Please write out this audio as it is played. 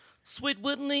Sweet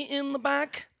Whitney in the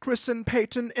back, Chris and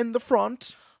Peyton in the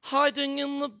front. hiding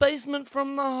in the basement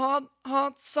from the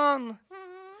hot sun.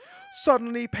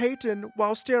 Suddenly, Peyton,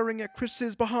 while staring at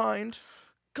Chris's behind,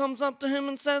 Comes up to him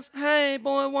and says, "Hey,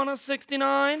 boy, want a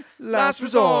 69? Last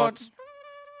resort.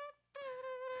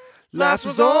 Last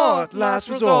resort. Last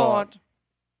resort.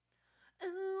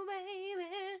 Oh, baby,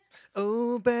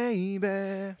 Oh,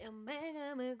 baby, you're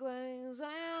making me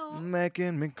crazy.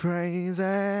 making me crazy.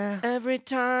 Every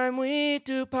time we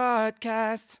do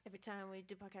podcasts, Every time we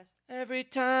do podcast. every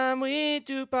time we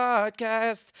do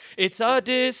podcasts, it's a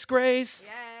disgrace."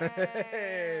 Yeah,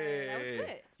 that was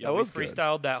good. Yeah, That we was good.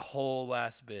 freestyled that whole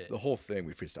last bit. The whole thing,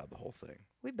 we freestyled the whole thing.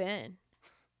 We've been.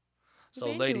 So,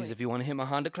 been ladies, doing. if you want to hit my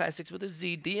Honda Classics with a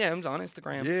Z, DMs on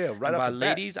Instagram. Yeah, right And off by the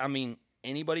bat. ladies, I mean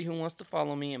anybody who wants to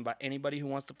follow me. And by anybody who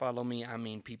wants to follow me, I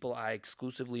mean people I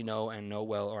exclusively know and know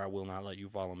well, or I will not let you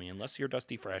follow me. Unless you're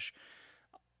Dusty Fresh,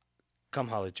 come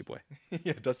holler at your boy.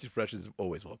 Yeah, Dusty Fresh is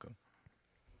always welcome.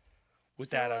 With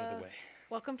So, that out of the way.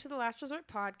 Welcome to the Last Resort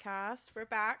podcast. We're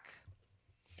back.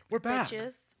 We're back.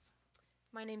 Bitches.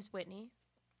 My name's Whitney.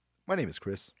 My name is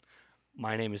Chris.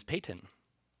 My name is Peyton.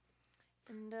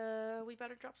 And we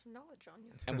better drop some knowledge on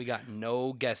you. And we got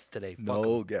no guests today. Fuck 'em.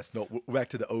 No guess. No, we're back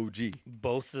to the OG.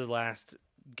 Both the last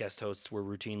guest hosts were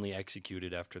routinely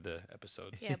executed after the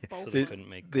episode. Yeah, So both. they couldn't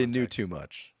make They knew contact. too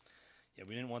much. Yeah,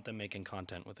 we didn't want them making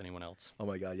content with anyone else. Oh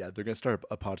my god, yeah, they're gonna start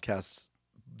a podcast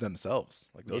themselves,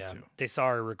 like those two. They saw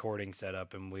our recording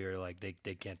setup and we were like, they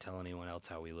can't tell anyone else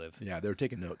how we live. Yeah, they were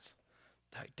taking notes.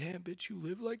 Like, damn, bitch, you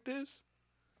live like this?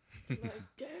 Like,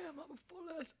 damn, I'm a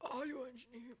full-ass audio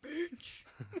engineer, bitch.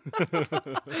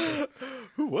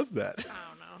 Who was that?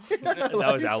 I don't know.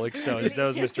 That was Alex. That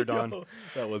was Mr. Don. Yo,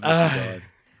 that was Mr.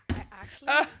 Don. I actually.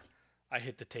 I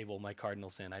hit the table, my cardinal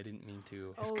sin. I didn't mean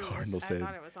to. His Oh, it was- cardinal I sin.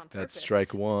 thought it was on That's purpose.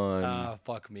 strike one. Ah,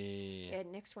 fuck me. Yeah,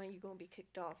 next one you're gonna be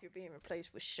kicked off. You're being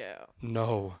replaced with Shell.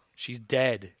 No, she's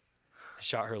dead. I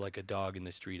shot her like a dog in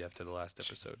the street after the last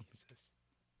episode.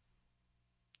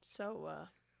 So,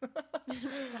 On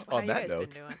how you that guys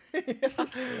note, been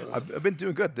doing? I've been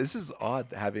doing good. This is odd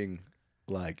having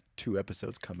like 2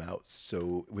 episodes come out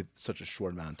so with such a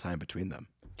short amount of time between them.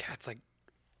 Yeah, it's like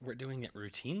we're doing it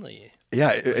routinely.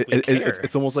 Yeah, we care.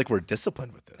 it's almost like we're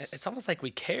disciplined with this. It's almost like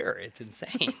we care. It's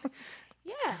insane.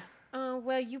 Yeah.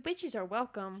 Well, you bitches are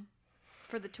welcome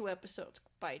for the 2 episodes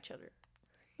by each other.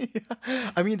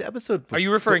 Yeah. I mean, the episode. Are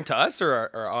you referring to us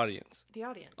or our audience? The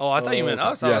audience. Oh, I thought you meant Oh,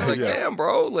 us. I yeah, was like, yeah. damn,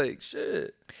 bro, like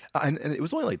shit. And it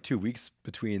was only like 2 weeks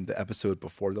between the episode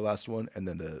before the last one and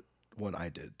then the one I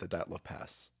did, the That Love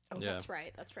Pass. Oh, Yeah. that's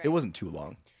right. That's right. It wasn't too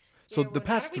long. So Yeah, the well, now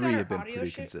past that we got 3 our have been audio pretty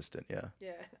shit- consistent. Yeah,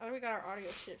 Yeah. Now that we got our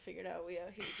audio shit figured out, we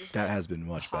here just that has been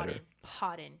much better.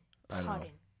 Potting. I know.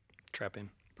 Trap him.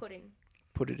 Pudding.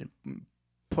 Put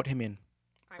him in.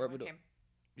 I Rub want it up. him.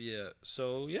 Yeah.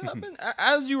 So yeah, I've been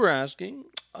as you were asking,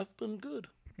 I've been good.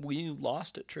 We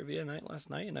lost at trivia night last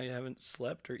night, and I haven't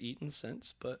slept or eaten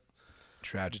since. But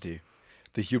Tragedy,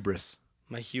 the hubris.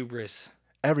 my hubris.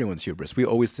 Everyone's hubris. We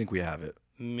always think we have it.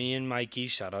 Me and Mikey.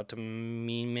 Shout out to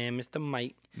me, man, Mr.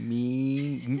 Mike.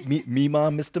 Me,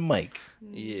 mom, Mr. Mike.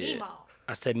 Yeah. Nemo.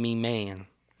 I said me, man,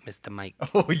 Mr. Mike.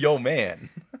 Oh, yo, man.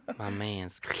 My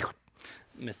man's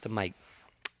Mr. Mike.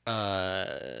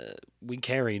 We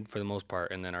carried for the most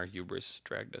part, and then our hubris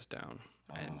dragged us down,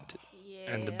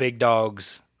 Yeah. and the big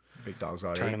dogs Big dogs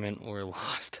out tournament were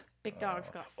lost. Big Dog's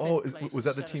got. Oh, fifth place was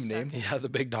that the instead of team name? second. Yeah, the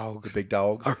big The dogs. big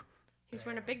dogs. He's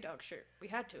wearing a Big Dog shirt. We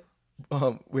had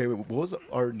to. Wait, what was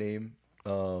our name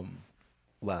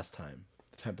last time?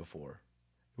 The time before?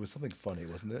 It was something funny,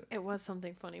 wasn't it? It was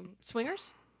something funny. Swingers?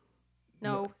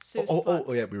 No, Sue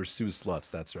Oh, yeah, we were Sue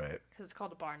Sluts. That's right. Because it's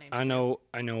called a bar name. I know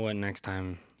what next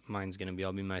time mine's gonna be.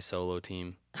 I'll be my solo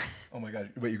team. Oh my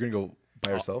God! Wait, you're gonna go by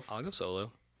yourself? I'll go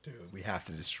solo. Dude, we have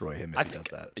to destroy him if I he think.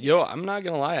 does that. Yo, I'm not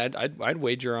gonna lie. I'd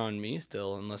wager on me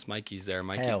still, unless Mikey's there.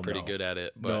 Mikey's Hell pretty no. good at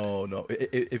it. But No.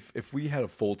 If we had a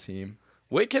full team,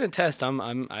 Wade can attest.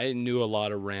 I knew a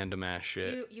lot of random ass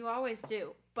shit. You always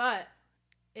do. But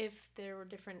if there were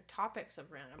different topics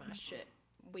of random ass shit,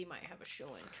 we might have a show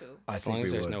in too. I As think long as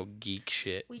we there's would. no geek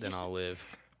shit, We then just- I'll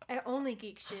live. I only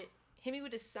geek shit. Hit me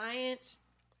with the science.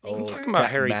 Oh, Think Talking nerd. about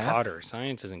That Harry math? Potter.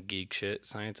 Science isn't geek shit.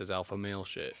 Science is alpha male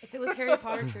shit. If it was Harry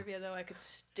Potter trivia, though, I could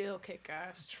still kick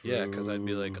ass. Yeah, because I'd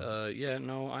be like, True. yeah,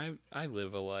 no, I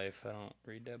live a life. I don't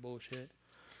read that bullshit.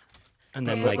 And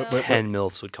then Yeah, like well- 10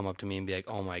 MILFs would come up to me and be like,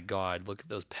 oh my God, look at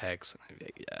those pecs. And I'd be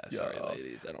like, yeah, sorry, Yo.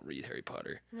 ladies, I don't read Harry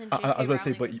Potter. And then I J.K. was gonna say,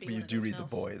 Rowling but would be you one of do those read the milfs.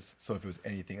 boys, so if it was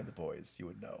anything in the boys, you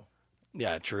would know.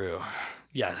 Yeah, true.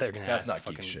 Yeah, they're gonna That's ask not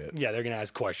geek fucking, shit. Yeah, they're gonna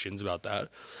ask questions about that.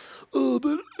 But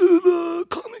in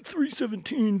comic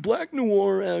 317 Black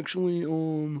Noir, actually.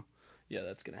 Yeah,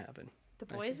 that's gonna happen. The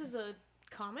Boys is a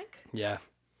comic? Yeah.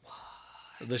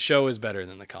 The show is better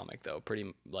than the comic, though.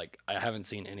 I haven't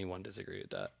seen anyone disagree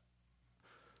with that.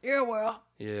 Yeah, well.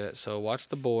 Yeah, so watch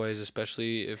The Boys,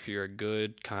 especially if you're a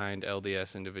good, kind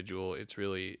LDS individual. It's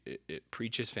really, it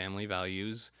preaches family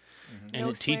values, and No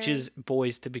it teaches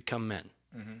boys to become men.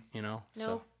 You know?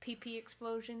 No pee-pee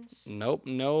explosions? Nope,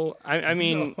 no. I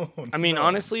mean, No.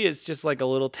 honestly, it's just like a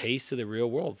little taste of the real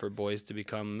world for boys to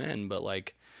become men. But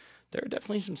like, there are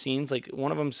definitely some scenes. Like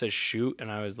one of them says shoot,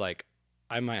 and I was like,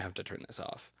 I might have to turn this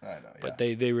off. I know. But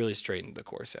they really straightened the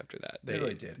course after that. They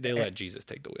really did. They let Jesus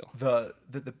take the wheel.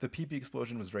 The PP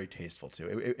explosion was very tasteful too.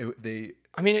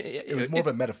 It was more of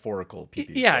a metaphorical PP.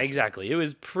 Yeah, explosion. exactly. It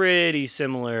was pretty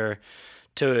similar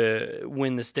to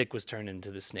when the stick was turned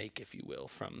into the snake, if you will,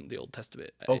 from the Old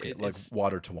Testament. Okay, like It's-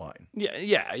 water to wine.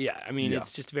 yeah. I mean, Yeah.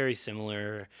 it's just very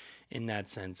similar in that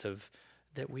sense of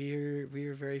that we're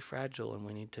very fragile and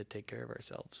we need to take care of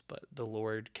ourselves, but the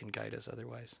Lord can guide us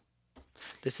otherwise.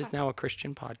 This is now a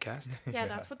Christian podcast. Yeah,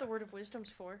 that's what the word of wisdom's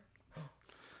for.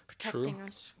 Protecting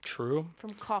us True. from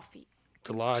coffee.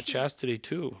 The law of chastity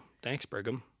too. Thanks,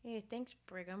 Brigham. Hey, thanks,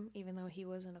 Brigham, even though he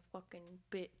wasn't a fucking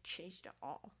bitch at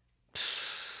all.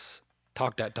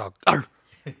 Talk that talk. Arr!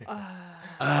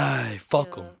 Aye,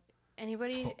 fuck him. I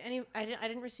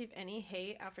didn't receive any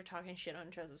hate after talking shit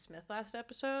on Joseph Smith last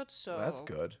episode, so That's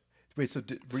good. Wait, so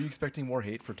were you expecting more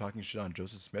hate for talking shit on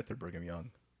Joseph Smith or Brigham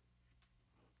Young?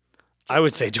 I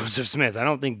would say Joseph Smith. I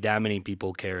don't think that many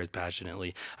people care as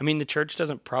passionately. I mean, the church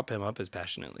doesn't prop him up as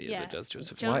passionately as Yeah. it does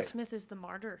Joseph Joseph Smith. Smith is the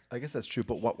martyr. I guess that's true,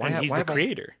 but why And have, he's why the have a-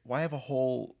 creator. why have a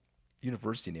whole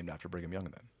university named after Brigham Young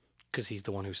then? Because he's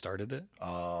the one who started it.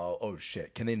 Oh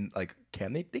shit! Can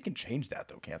they? They can change that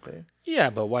though, can't they? Yeah,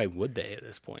 but why would they at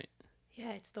this point?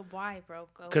 Yeah, it's the why, bro.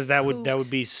 Go Because that would Cougs.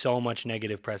 be so much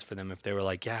negative press for them if they were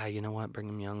like, yeah, you know what,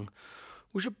 Brigham Young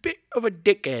was a bit of a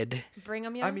dickhead.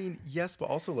 Brigham Young. I mean, yes, but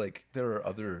also like there are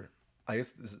other. I guess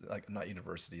this is like not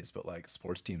universities, but like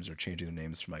sports teams are changing their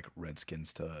names from like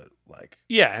Redskins to like.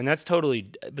 Yeah, and that's totally,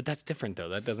 but that's different though.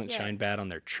 That doesn't Yeah. shine bad on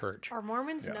their church. Are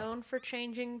Mormons Yeah. known for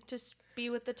changing to be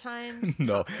with the times?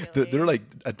 No, Not they're really. like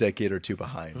a decade or two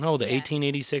behind. No, the Yeah.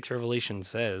 1886 Revelation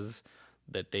says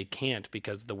that they can't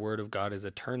because the word of God is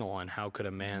eternal, and how could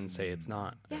a man say it's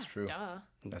not? That's Yeah, true. Duh.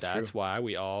 That's why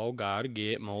we all gotta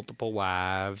get multiple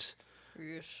wives.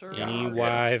 Yes, sir.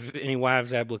 Any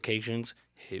wives applications,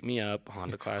 hit me up.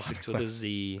 Honda Classics with a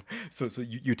Z, So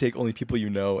you take only people you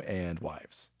know and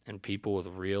wives. and people with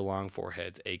real long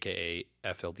foreheads, aka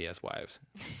FLDS wives.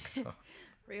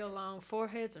 Real long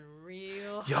foreheads and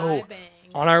real Yo, high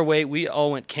bangs. On our way, we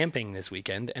all went camping this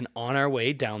weekend, and on our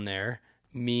way down there,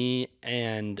 me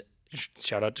and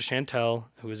shout out to Chantel,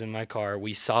 who was in my car,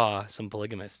 we saw some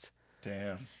polygamists.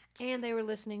 Damn. And they were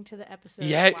listening to the episode.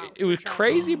 Yeah, while it was driving.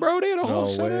 crazy, bro. They had a whole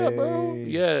No setup, bro. way.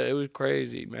 Yeah, it was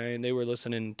crazy, man. They were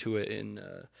listening to it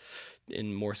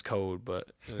in Morse code, but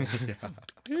like,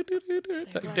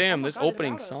 damn, "Oh my this God, it's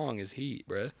opening about us." song is heat,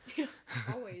 bro.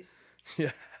 Always.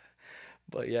 Yeah.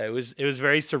 But yeah, it was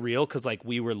very surreal because like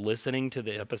we were listening to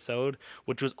the episode,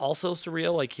 which was also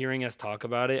surreal, like hearing us talk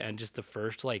about it, and just the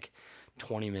first like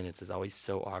 20 minutes is always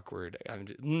so awkward. I'm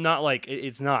just, not like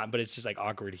it's not, but it's just like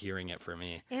awkward hearing it for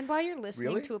me. And while you're listening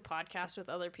Really? to a podcast with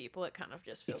other people, it kind of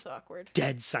just feels awkward.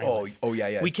 Dead silent. Oh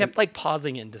yeah. We kept like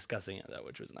pausing it and discussing it though,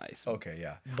 which was nice. Okay,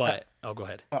 yeah. But go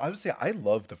ahead. I would say I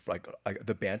love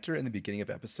the banter in the beginning of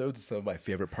episodes. Is some of my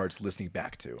favorite parts listening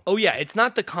back to. Oh yeah, it's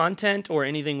not the content or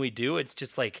anything we do. It's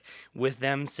just like with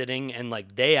them sitting and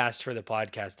like they asked for the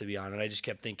podcast to be on, and I just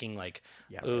kept thinking like,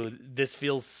 Yeah, oh, this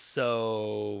feels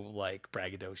so like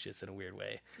braggadocious in a weird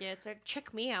way. Yeah, it's like,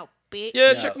 check me out, bitch.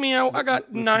 Yeah, Yeah. check me out. I got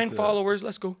Listen 9 to- followers.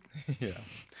 Let's go. Yeah.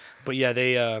 But yeah,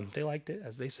 they liked it,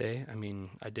 as they say. I mean,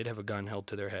 I did have a gun held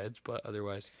to their heads, but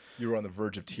otherwise, You were on the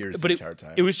verge of tears but the entire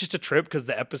time. it was just a trip because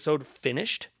the episode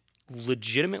finished.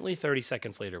 Legitimately, 30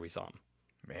 seconds later, we saw him.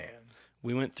 Man.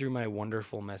 We went through my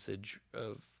wonderful message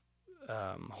of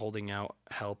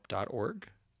holdingouthelp.org.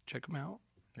 Check them out.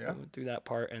 Yeah. We went through that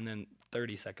part, and then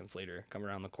 30 seconds later, come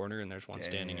around the corner, and there's one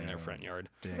standing in their Damn. front yard.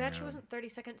 Too bad she wasn't 30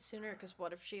 seconds sooner, because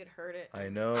what if she had heard it? I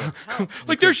know. Help.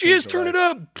 Like, there she is, changed turn her it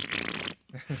up!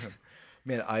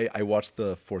 Man, I watched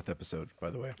the 4th episode, by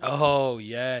the way. Oh,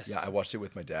 yes. Yeah, I watched it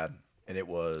with my dad, and it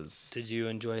was Did you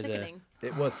enjoy Sickening.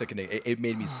 sickening. It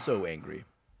made me so angry.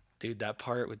 Dude, that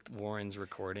part with Warren's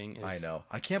recording is... I know.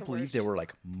 I can't the believe worst. there were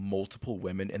like multiple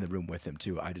women in the room with him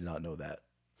too. I did not know that.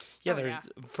 Yeah, Oh, there's yeah.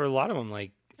 for a lot of them, like,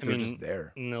 I They're mean, just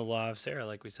there. in the Law of Sarah,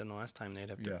 like we said the last time,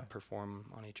 they'd have to Yeah. perform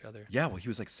on each other. Yeah, well, he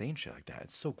was like saying shit like that.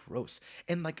 It's so gross.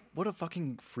 And like, what a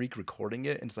fucking freak recording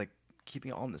it. And it's like,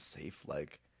 keeping it all in the safe.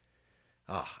 Like,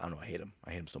 I don't know. I hate him.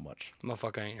 I hate him so much.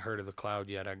 Motherfucker ain't heard of the cloud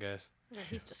yet, I guess. Yeah,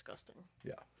 he's disgusting.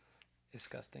 Yeah.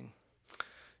 Disgusting.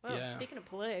 Well, Yeah. speaking of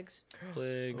plagues,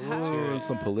 Plagues. Ooh, Let's hear it.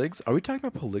 some poligs. Are we talking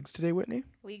about poligs today, Whitney?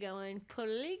 we going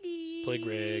polygamy. Plague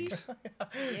rigs.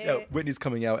 Yeah. Whitney's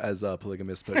coming out as a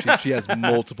polygamist, but she has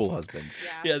multiple husbands.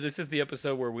 Yeah. Yeah, this is the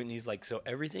episode where Whitney's like, so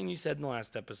everything you said in the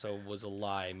last episode was a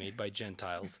lie made by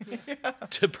Gentiles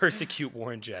to persecute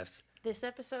Warren Jeffs. This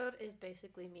episode is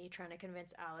basically me trying to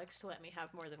convince Alex to let me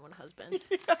have more than one husband.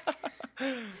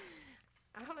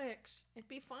 Alex, it'd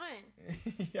be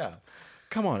fine. Yeah.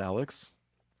 Come on, Alex.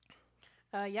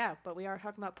 Yeah, but we are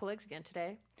talking about poligs again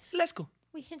today. Let's go.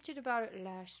 We hinted about it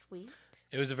last week.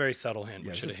 It was a very subtle hint. Yeah,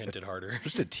 We it's should have a- hinted harder.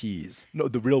 Just a tease. No,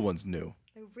 the real one's new.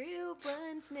 The real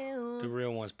ones The now.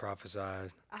 real one's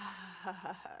prophesized.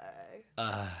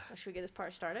 Should we get this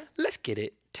part started? Let's get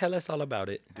it. Tell us all about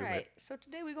it. All right. So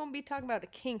today we're going to be talking about the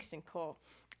Kingston cult.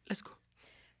 Let's go.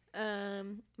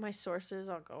 My sources,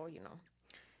 I'll go,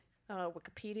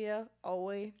 Wikipedia,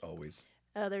 always. Always.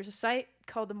 There's a site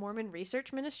called the Mormon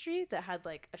Research Ministry that had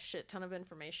like a shit ton of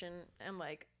information and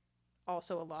like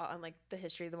also a lot on like the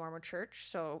history of the Mormon Church.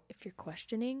 So if you're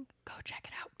questioning, go check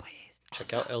it out, please.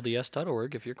 Check out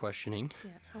LDS.org if you're questioning.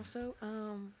 Yeah. Also,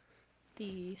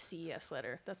 the CES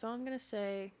letter. That's all I'm gonna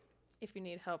say. If you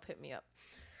need help, hit me up.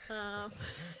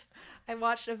 I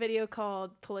watched a video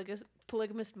called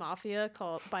Polygamist Mafia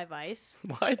called by Vice.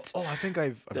 What? Oh, I think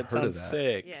I've That heard of sounds that.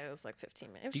 sick. Yeah, it was like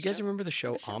 15 minutes. Do you guys remember the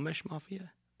show Amish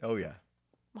Mafia? Oh, yeah.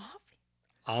 Mafia?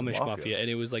 Amish Mafia. Mafia. And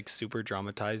it was like super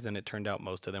dramatized, and it turned out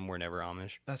most of them were never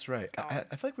Amish. That's right. I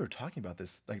feel like we were talking about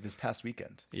this like this past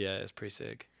weekend. Yeah, it's pretty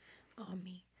sick. Oh,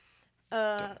 me.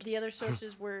 The other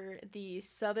sources were the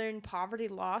Southern Poverty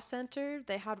Law Center.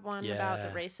 They had one about the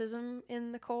Yeah. racism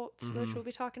in the cult, which we'll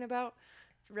be talking about.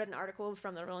 Read an article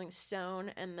from the Rolling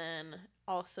Stone, and then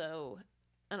also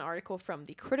an article from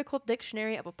the Critical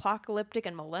Dictionary of Apocalyptic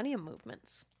and Millennium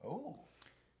Movements. Oh.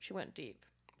 She Went deep.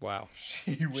 Wow.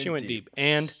 She She went deep.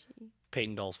 And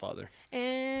Peyton Doll's father.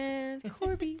 And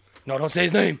Corby. No, don't say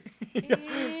his name.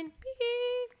 And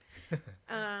Beep.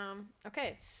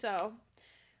 Okay, so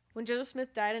when Joseph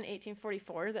Smith died in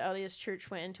 1844, the LDS Church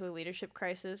went into a leadership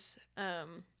crisis,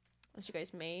 as you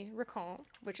guys may recall,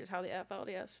 which is how the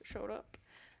FLDS showed up.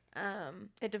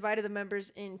 It divided the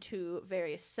members into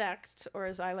various sects, or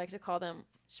as I like to call them,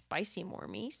 spicy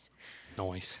Mormies.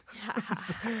 Noise.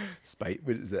 Spite.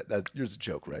 Wait, is that yours a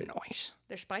joke, right? Noise.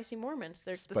 They're spicy Mormons.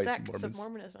 They're the Spicy sects of Mormons?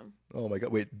 Mormonism. Oh my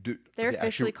god. Wait, They're they officially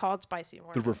actually, called spicy they're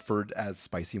Mormons. referred as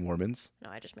spicy Mormons. No,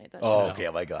 I just made that Oh, shit okay.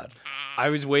 Oh my god. I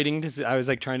was waiting to see, I was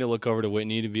like trying to look over to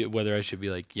Whitney to be whether I should be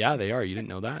like, yeah, they are. You didn't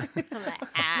know that? up. I'm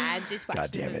like, just watch God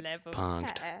the damn it. levels.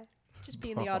 Punked. Just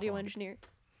being the audio engineer.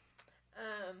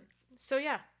 So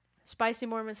yeah, spicy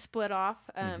Mormons split off.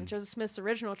 Joseph Smith's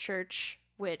original church,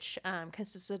 which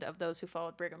consisted of those who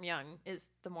followed Brigham Young, is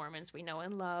the Mormons we know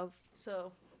and love.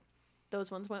 So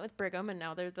those ones went with Brigham, and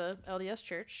now they're the LDS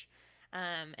Church.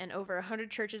 And over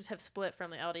 100 churches have split from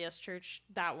the LDS Church,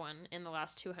 that one, in the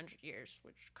last 200 years,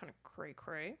 which is kind of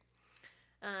cray-cray.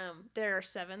 There are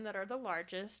 7 that are the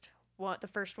largest. The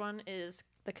first one is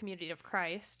the Community of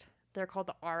Christ. They're called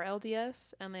the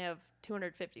RLDS, and they have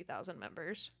 250,000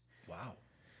 members. Wow.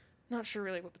 Not sure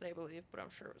really what they believe, but I'm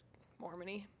sure it was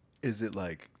Mormony. Is it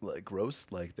like gross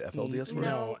like the FLDS were?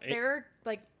 No, it- there are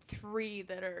like 3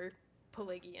 that are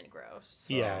polygamy and gross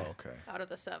Yeah. Oh, okay. out of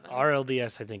the 7.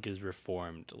 RLDS, I think, is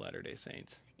Reformed Latter-day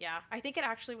Saints. Yeah, I think it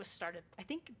actually was started. I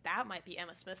think that might be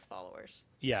Emma Smith's followers.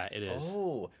 Yeah, it is.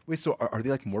 Oh, wait. So are they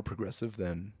like more progressive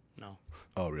than? No,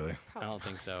 Oh, really? I don't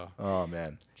think so. Oh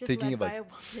man. Just Thinking led of by like, a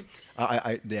woman.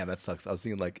 I damn, that sucks. I was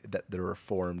thinking like that they're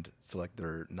reformed, so like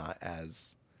they're not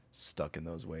as stuck in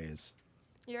those ways.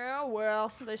 Yeah,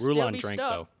 well, they still Rulon be drank,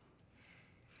 stuck. though.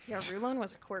 Yeah, Rulon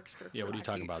was a corkscrew. Yeah, what are you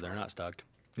talking about? They're not stuck.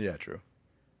 Yeah, true.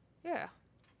 Yeah.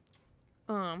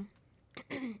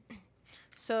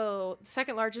 So the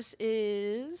second largest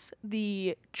is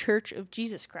the Church of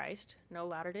Jesus Christ, no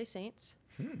Latter-day Saints.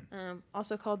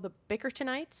 Also called the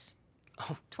Bickertonites.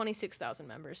 Oh. 26,000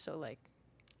 members, so like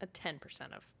a 10%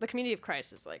 of the Community of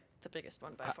Christ is like the biggest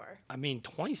one by far. I mean,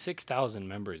 26,000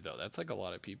 members, though. That's like a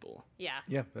lot of people. Yeah.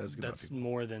 Yeah, that's a good. That's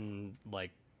more than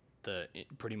like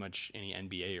pretty much any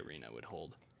NBA arena would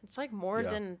hold. It's like more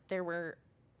Yeah. than there were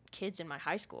kids in my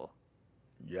high school.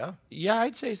 Yeah, Yeah,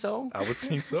 I'd say so. I would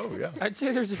think so. Yeah. I'd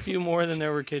say there's a few more than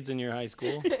there were kids in your high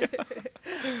school.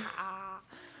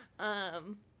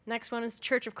 Next one is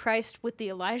Church of Christ with the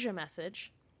Elijah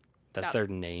Message. That's That- their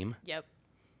name. Yep.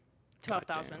 Goddamn.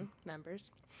 12,000 members.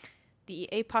 The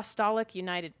Apostolic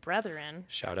United Brethren.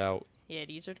 Shout out. Yeah,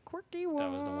 these are the quirky ones.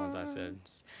 That was the ones I said.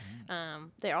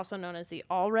 They're also known as the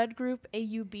All Red Group,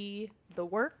 AUB, the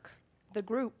Work, the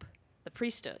Group, the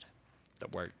Priesthood. The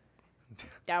work.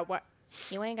 That work.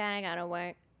 You ain't gotta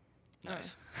work.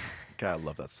 Nice. God, I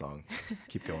love that song.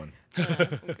 Keep going. I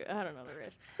don't know the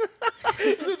rest.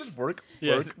 Just work,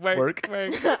 Yes, work.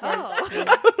 Oh.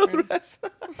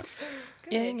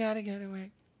 You ain't gotta go to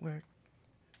work.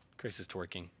 Chris is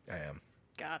twerking. I am.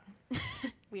 God.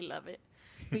 We love it.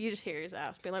 You just hear his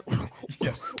ass being like,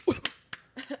 Yes.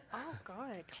 oh,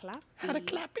 God, clap. How to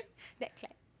clap it? That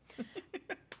clap.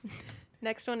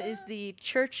 Next one is the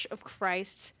Church of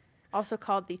Christ, also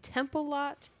called the Temple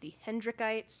Lot, the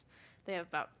Hendrickites. They have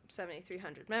about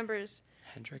 7,300 members.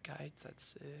 Hendrickites, that's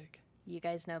sick. You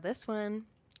guys know this one.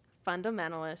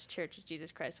 Fundamentalist Church of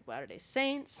Jesus Christ of Latter-day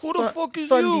Saints. Who the fuck is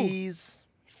you? Fundies.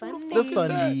 Funny. The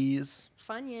Fundies.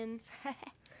 Funyuns.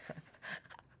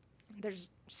 There's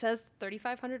says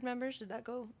 3,500 members. Did that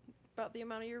go about the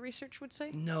amount of your research would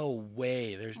say? No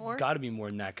way. There's More? got to be more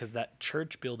than that because that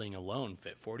church building alone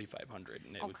fit 4,500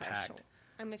 and it was packed. So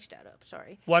I mixed that up.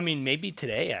 Sorry. Well, I mean, maybe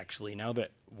today, actually, now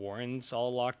that Warren's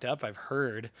all locked up, I've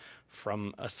heard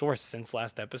from a source since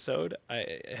last episode,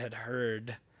 I had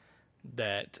heard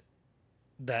that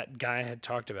that guy I had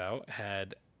talked about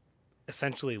had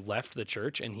essentially left the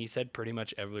church, and he said pretty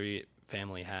much every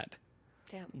family had.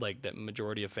 Damn. Like, that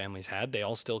majority of families had. They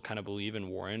all still kind of believe in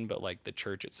Warren, but, like, the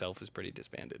church itself is pretty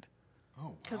disbanded.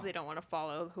 Oh, Because they don't want to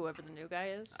follow whoever the new guy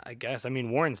is. I guess. I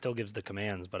mean, Warren still gives the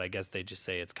commands, but I guess they just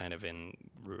say it's kind of in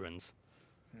ruins.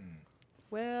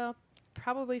 Well,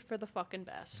 probably for the fucking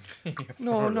best.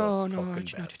 No, fucking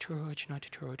it's not best. true. It's not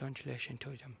true. Don't you listen to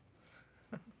them.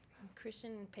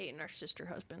 Kristen and Peyton are sister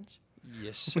husbands.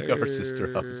 Yes, sir. We are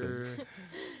sister husbands.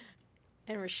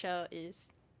 And Rochelle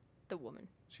is the woman.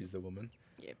 She's the woman.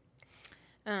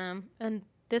 And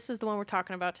this is the one we're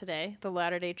talking about today, the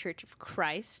Latter-day Church of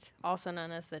Christ, also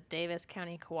known as the Davis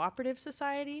County Cooperative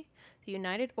Society, the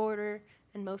United Order,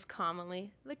 and most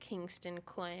commonly, the Kingston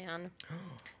Clan.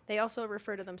 They also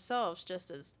refer to themselves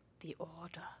just as the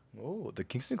Order. Oh, the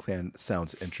Kingston Clan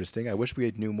sounds interesting. I wish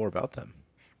we knew more about them.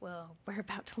 Well, we're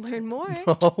about to learn more.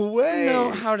 No way.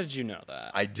 No, how did you know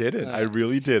that? I didn't. I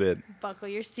really didn't. Buckle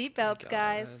your seatbelts,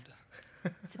 guys.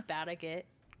 It's about to get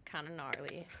kind of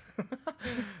gnarly.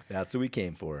 That's what we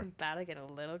came for. It's about to get a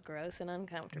little gross and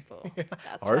uncomfortable.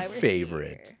 That's Our why we're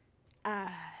favorite.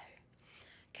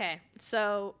 Okay,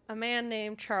 so a man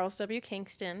named Charles W.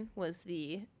 Kingston was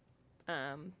the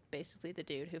basically the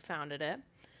dude who founded it.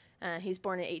 He's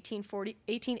born in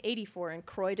 1884 in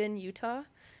Croydon, Utah,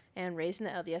 and raised in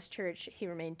the LDS Church. He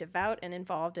remained devout and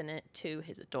involved in it to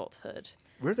his adulthood.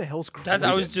 Where the hell's Croydon?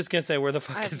 I was just gonna say, where the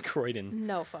fuck is Croydon?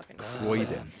 No fucking clue.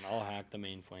 Croydon. I'll hack the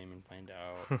main flame and find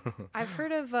out. I've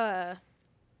heard of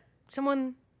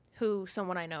someone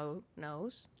I know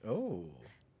knows. Oh,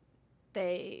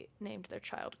 They named their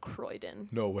child Croydon.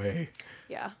 no way.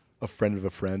 Yeah. A friend of a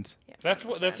friend. Yeah, That's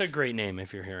friend of what. That's a friend. great name.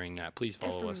 If you're hearing that, please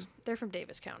follow us. They're from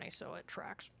Davis County, so it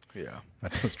tracks. Yeah,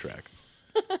 that does track.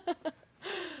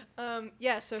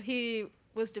 Yeah, so he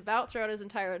was devout throughout his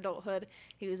entire adulthood.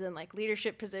 He was in like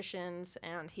leadership positions,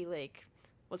 and he like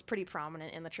was pretty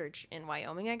prominent in the church in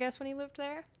Wyoming, I guess, when he lived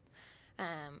there.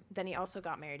 Then he also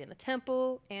got married in the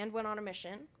temple and went on a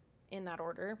mission in that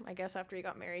order. I guess after he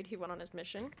got married, he went on his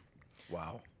mission.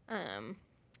 Wow.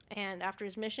 And after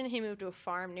his mission, he moved to a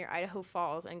farm near Idaho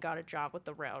Falls and got a job with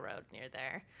the railroad near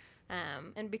there.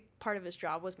 And part of his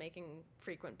job was making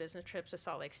frequent business trips to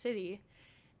Salt Lake City.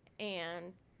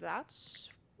 And that's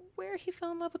where he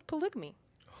fell in love with polygamy.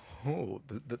 Oh,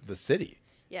 the city.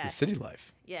 Yeah. The city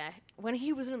life. Yeah. When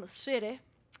he was in the city,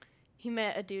 he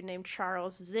met a dude named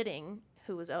Charles Zitting,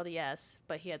 who was LDS,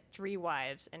 but he had 3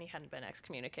 wives and he hadn't been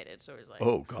excommunicated. So he's like,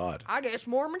 Oh, God. I guess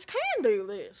Mormons can do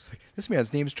this. This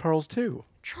man's name's Charles, too.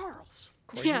 Charles.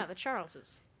 Croydon? Yeah, the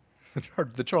Charleses.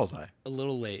 The Charles Eye. A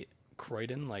little late.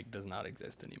 Croydon does not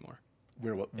exist anymore.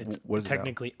 Where, what It's is it now?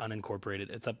 technically unincorporated.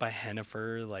 It's up by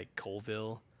Hennifer, like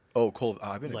Colville. Oh, Cole.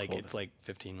 I've been Like in Colville. it's like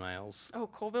 15 miles. Oh,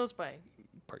 Colville's by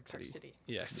Park Park City. City.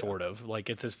 Yeah, sort of. Like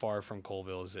it's as far from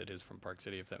Colville as it is from Park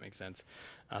City, if that makes sense.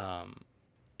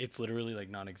 It's literally like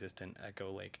non-existent.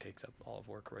 Echo Lake takes up all of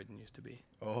where Croydon used to be.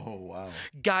 Oh, wow.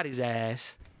 Got his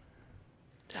ass.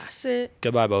 That's it.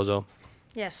 Goodbye, bozo.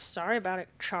 Yes, sorry about it,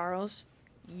 Charles.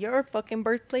 Your fucking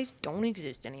birthplace don't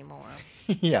exist anymore.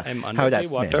 Yeah. I'm How under the that's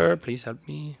water. Please help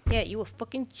me. Yeah, you a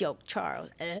fucking joke, Charles.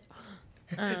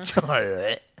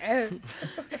 Charles.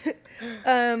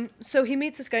 So he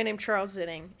meets this guy named Charles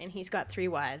Zitting, and he's got 3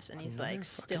 wives, and he's Another like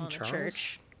still in the fucking Charles?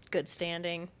 church, good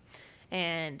standing.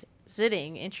 And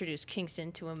Zitting introduced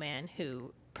Kingston to a man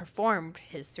who performed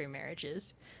his 3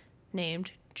 marriages,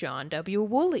 named John W.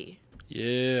 Woolley.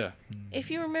 Yeah.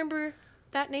 If you remember,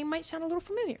 that name might sound a little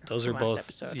familiar. Those from are last both,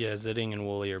 episode. yeah, Zitting and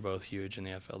Woolley are both huge in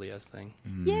the FLDS thing.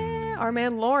 Yeah, our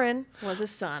man Lauren was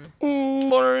his son.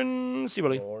 Lauren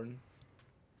Seabolley.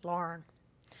 Lauren.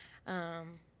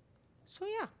 So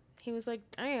yeah, he was like,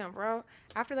 damn, bro.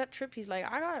 After that trip, he's like,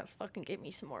 I gotta fucking get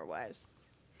me some more wives.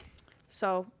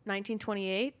 So,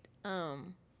 1928,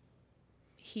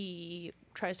 he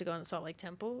tries to go in the Salt Lake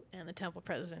Temple, and the temple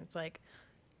president's like,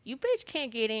 you bitch can't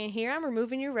get in here. I'm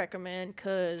removing your recommend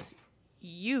because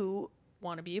you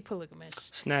want to be a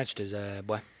polygamist. Snatched his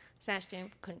boy. Snatched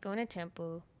him, couldn't go in a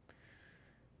temple.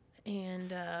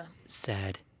 And,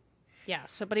 Sad. yeah,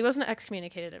 so, but he wasn't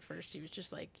excommunicated at first. He was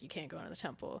just like, you can't go into the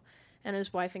temple. And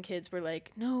his wife and kids were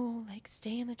like, no, like,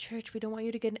 stay in the church. We don't want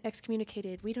you to get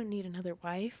excommunicated. We don't need another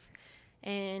wife.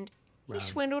 And he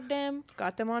swindled them,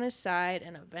 got them on his side,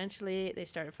 and eventually they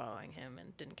started following him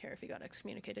and didn't care if he got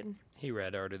excommunicated. He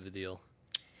red arted the deal.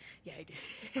 Yeah, he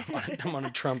did. I'm on a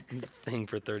Trump thing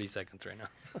for 30 seconds right now.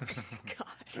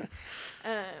 God.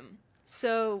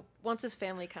 So once his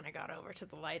family kind of got over to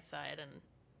the light side, and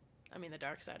I mean the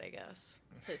dark side, I guess,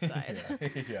 his side.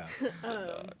 Yeah.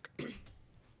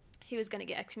 He was going to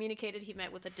get excommunicated. He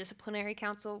met with a disciplinary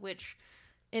council, which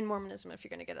in Mormonism, if you're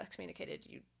going to get excommunicated,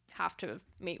 you have to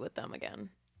meet with them again,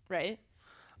 right?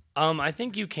 I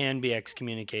think you can be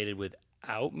excommunicated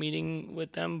without meeting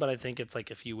with them, but I think it's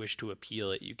like if you wish to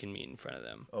appeal it, you can meet in front of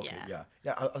them. Okay. Yeah.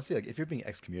 I'll say, like, if you're being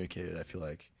excommunicated, I feel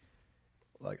like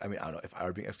I mean, I don't know, if I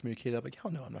were being excommunicated, I'm like,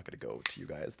 hell no, I'm not going to go to you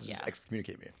guys. Just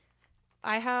excommunicate me.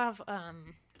 I have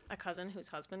a cousin whose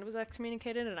husband was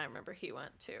excommunicated, and I remember he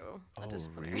went to a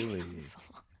disciplinary council.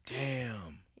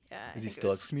 Damn. Yeah. Is he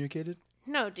still excommunicated?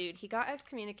 No, dude, he got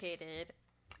excommunicated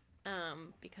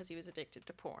because he was addicted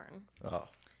to porn. Oh.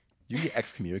 You get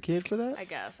excommunicated for that? I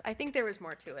guess. I think there was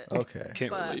more to it. Okay.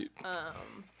 Can't relate.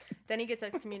 Then he gets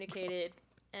excommunicated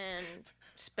and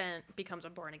becomes a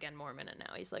born-again Mormon, and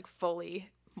now he's like fully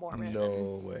Mormon.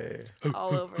 No way.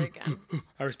 All over again.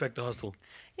 I respect the hustle.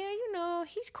 Yeah,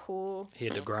 he's cool. He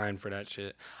had to grind for that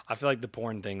shit. I feel like the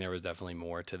porn thing, there was definitely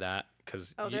more to that.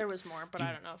 There was more, but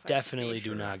I don't know if definitely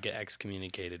do not get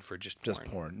excommunicated for just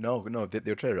porn. No,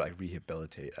 they'll try to like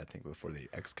rehabilitate, I think, before they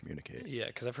excommunicate. Yeah,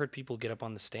 because I've heard people get up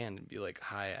on the stand and be like,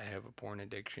 hi, I have a porn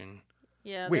addiction.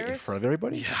 Yeah. Wait, in front of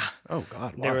everybody? Yeah. Oh,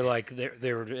 God. They Why? were like,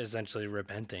 they were essentially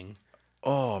repenting.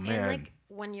 Oh, man. And like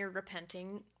when you're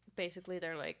repenting, basically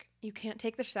they're like, you can't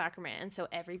take the sacrament, and so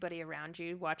everybody around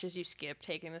you watches you skip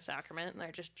taking the sacrament, and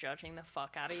they're just judging the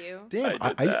fuck out of you. Damn,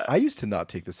 I used to not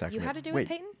take the sacrament. You had to do Wait, it,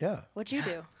 Peyton? Yeah. What'd you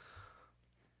do?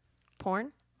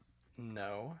 Porn?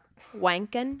 No.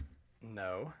 Wankin'?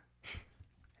 No.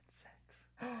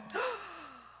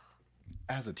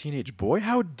 As a teenage boy,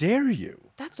 how dare you?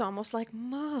 That's almost like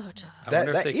murder. I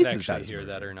wonder if they could is as bad actually as hear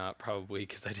murder. that or not, probably,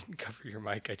 because I didn't cover your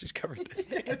mic. I just covered this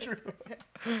thing.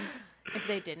 If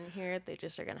they didn't hear it, they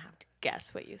just are going to have to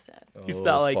guess what you said. It's Oh,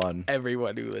 not like fun.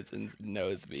 everyone who listens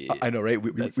knows me. I know, right?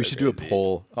 We That's we so should do a crazy.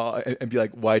 poll and be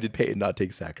like, why did Peyton not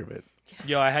take sacrament?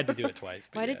 Yo, I had to do it twice.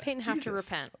 But Why yeah. did Peyton have to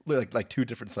Jesus. repent? Like 2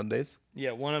 different Sundays?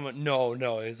 Yeah, one of them. No,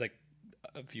 it was like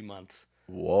a few months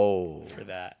Whoa. for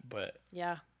that. But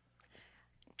Yeah.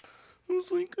 I was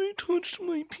like, I touched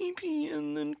my pee-pee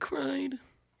and then cried.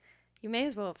 You may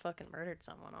as well have fucking murdered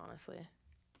someone, honestly.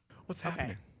 What's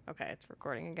happening? Okay, it's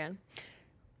recording again.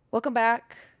 Welcome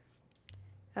back.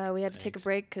 We had to take a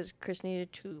break because Chris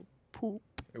needed to poop.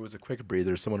 It was a quick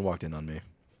breather. Someone walked in on me.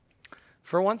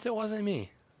 For once, it wasn't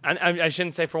me. I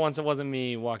shouldn't say for once it wasn't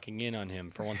me walking in on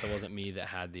him. For once, it wasn't me that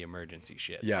had the emergency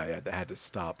shit. Yeah, that had to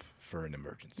stop for an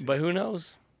emergency. But who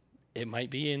knows? It might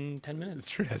be in 10 minutes.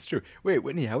 True, that's true. Wait,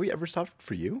 Whitney, have we ever stopped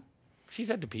for you? She's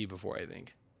had to pee before, I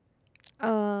think.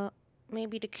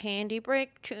 Maybe the candy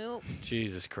break too.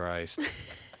 Jesus Christ.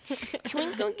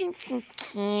 Can we go get some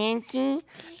candy?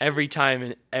 Every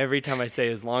time I say,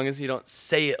 as long as you don't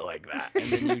say it like that, and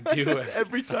then you do it.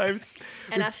 Every time.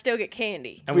 And I still get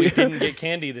candy. And we didn't get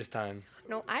candy this time.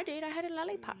 No, I did. I had a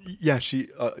lollipop. Yeah, she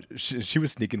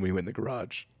was sneaking when we went in the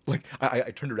garage. Like,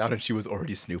 I turned around and she was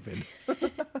already snooping.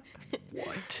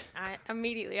 What? I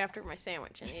immediately after my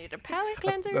sandwich, I needed a palate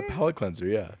cleanser. The palate cleanser,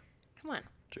 yeah. Come on,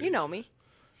 you know me.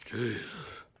 Jesus.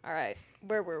 All right,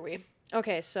 where were we?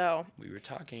 Okay, so We were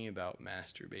talking about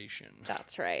masturbation.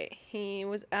 that's right. He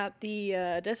was at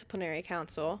the disciplinary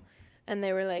council, and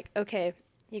they were like, "Okay,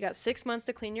 you got 6 months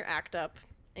to clean your act up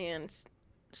and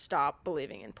stop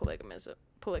believing in polygamism."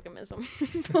 Polygamism.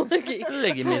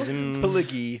 Polygamism.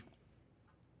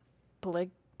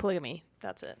 Polygamy.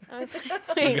 That's it. I was like, You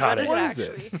wait, got what it. is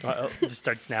it What is it? actually? Just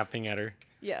start snapping at her.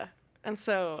 Yeah. And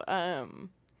so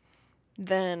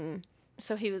then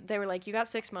So they were like, you got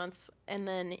 6 months. And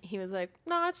then he was like,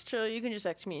 no, it's chill. You can just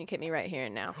excommunicate me right here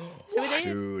and now. So we did.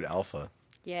 Dude, alpha.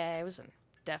 Yeah, it was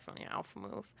definitely an alpha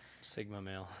move. Sigma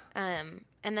male. And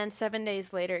then 7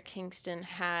 days later, Kingston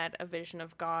had a vision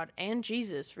of God and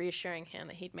Jesus reassuring him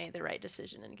that he'd made the right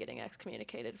decision in getting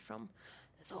excommunicated from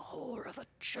the whore of a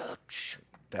church.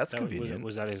 That's convenient.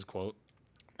 Was that his quote?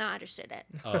 No, I just said that.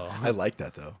 Oh. I like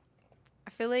that, though. I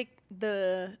feel like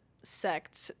the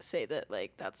sects say that,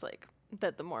 like, that's like,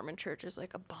 that the Mormon church is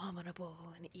like abominable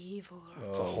and evil.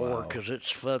 It's a whore because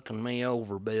it's fucking me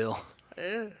over, Bill.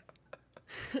 Okay.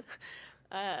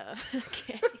 Uh,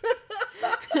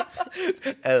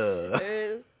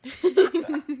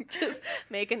 Just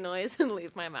make a noise and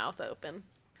leave my mouth open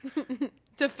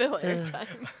to fill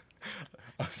airtime.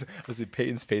 I was say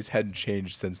Peyton's face hadn't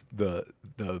changed since the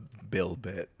Bill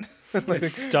bit.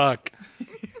 It's stuck.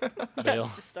 Bill.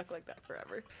 It's just stuck like that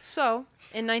forever. So,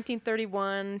 in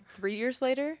 1931, 3 years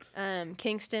later,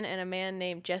 Kingston and a man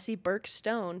named Jesse Burke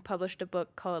Stone published a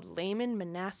book called Layman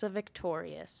Manasseh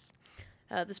Victorious.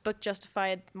 This book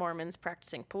justified Mormons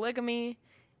practicing polygamy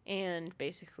and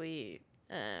basically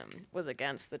was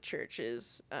against the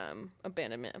church's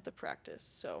abandonment of the practice.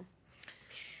 So,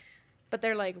 but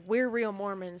they're like, we're real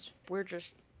Mormons. We're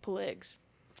just polygs.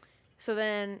 So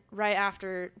then, right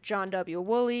after John W.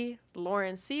 Woolley,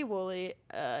 Lauren C. Woolley,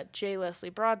 J. Leslie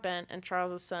Broadbent, and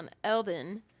Charles's son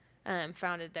Eldon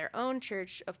founded their own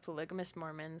church of polygamous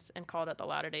Mormons and called it the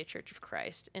Latter-day Church of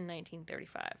Christ in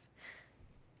 1935.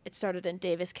 It started in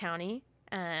Davis County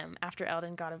after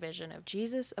Eldon got a vision of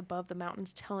Jesus above the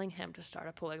mountains telling him to start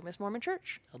a polygamous Mormon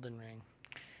church. Elden Ring.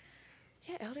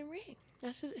 Yeah, Eldon Ring.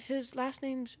 That's his last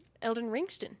name's Eldon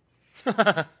Ringston.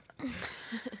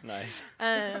 Nice.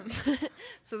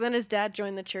 So then his dad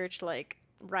joined the church like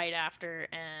right after,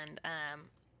 and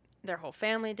their whole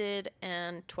family did,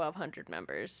 and 1,200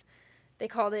 members. They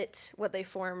called it what they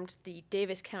formed the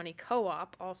Davis County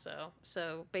Co-op also.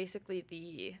 So basically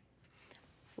the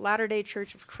Latter-day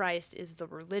Church of Christ is the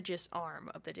religious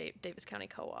arm of the Davis County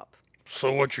Co-op.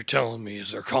 So what you're telling me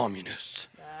is they're communists.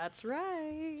 That's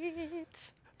right.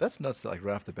 That's nuts that, like,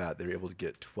 right off the bat, they were able to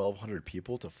get 1,200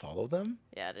 people to follow them.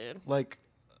 Yeah, dude. Like,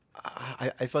 I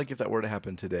feel like if that were to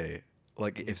happen today,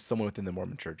 like, if someone within the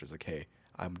Mormon church is like, hey,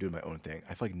 I'm doing my own thing,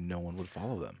 I feel like no one would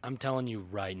follow them. I'm telling you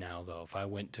right now, though, if I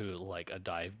went to, like, a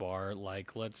dive bar,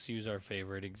 like, let's use our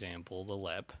favorite example, the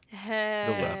Lep.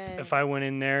 Hey. If I went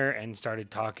in there and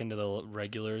started talking to the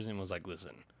regulars and was like,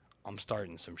 listen, I'm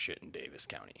starting some shit in Davis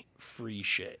County. Free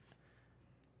shit.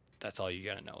 That's all you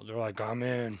gotta know. They're like, I'm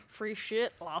in. Free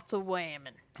shit, lots of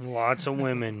women. Lots of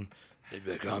women. They'd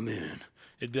be like, I'm in.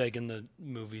 It'd be like in the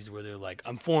movies where they're like,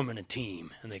 I'm forming a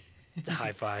team. And they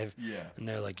high five. Yeah. And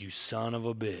they're like, you son of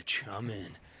a bitch, I'm in.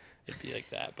 It'd be like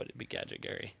that, but it'd be Gadget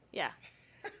Gary. Yeah.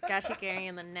 Gotcha Gary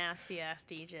and the nasty ass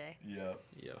DJ. Yeah.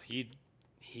 Yo, he'd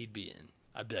be in.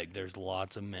 I'd be like, there's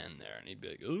lots of men there. And he'd be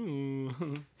like,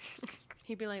 ooh.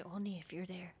 He'd be like, only if you're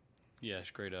there. Yeah,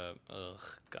 straight up. Ugh,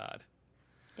 God.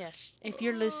 Yes. If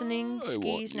you're listening,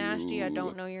 Skis Nasty, I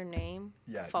don't know your name.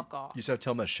 Yeah. Fuck off. You just have to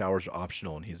tell him that showers are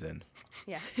optional and he's in.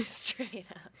 Yeah, straight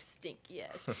up. Stinky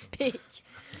ass bitch.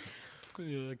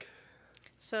 Yuck.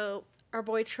 So, our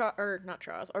boy, not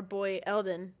Charles, our boy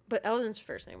Eldon, but Eldon's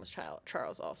first name was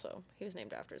Charles also. He was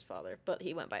named after his father, but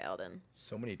he went by Eldon.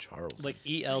 So many Charles. Like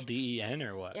Elden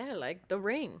or what? Yeah, like the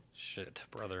ring. Shit,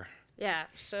 brother. Yeah,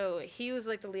 so he was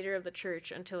like the leader of the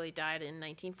church until he died in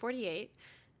 1948.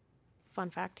 Fun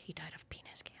fact, he died of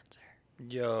penis cancer.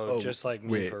 Yo, just like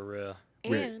me for real.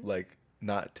 Wait, And like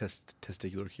not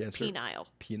testicular cancer? penile.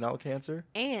 Penile cancer?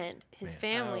 And his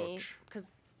family, Ouch. because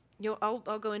I'll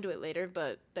go into it later,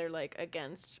 but they're like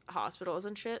against hospitals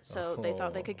and shit, so they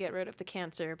thought they could get rid of the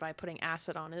cancer by putting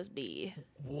acid on his D.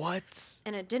 What?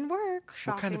 And it didn't work,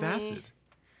 What kind of shockingly. acid?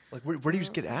 Like, where do you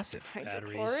just get acid?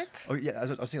 Hydrochloric? Oh, yeah, I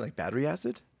was saying, like, battery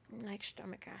acid? Like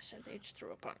stomach acid, they just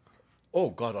threw up on. Oh,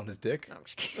 God, on his dick? No, I'm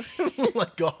just kidding. Oh, my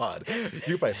God. You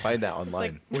can probably find that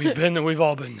online. We've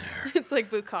all been there. It's like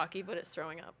bukkake, but it's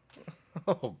throwing up.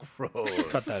 Oh, gross.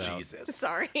 Cut that out. Jesus.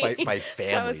 Sorry. My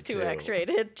family, That was too too.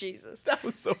 X-rated. Jesus. That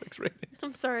was so X-rated.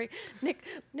 I'm sorry.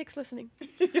 Nick's listening.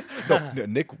 No,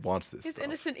 Nick wants this His stuff.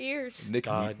 innocent ears. Nick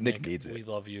God, needs we it.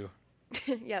 love you.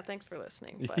 Yeah, thanks for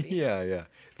listening, buddy. Yeah.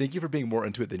 Thank you for being more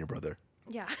into it than your brother.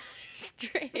 Yeah,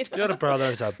 straight up. Your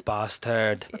brother's a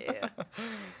bastard.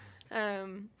 Yeah.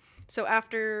 So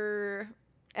after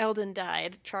Eldon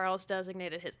died, Charles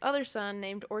designated his other son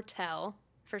named Ortel,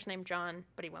 first name John,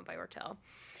 but he went by Ortel,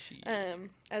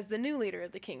 as the new leader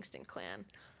of the Kingston Clan.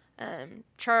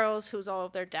 Charles, who's all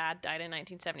of their dad, died in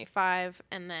 1975,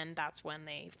 and then that's when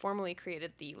they formally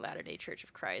created the Latter-day Church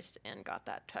of Christ and got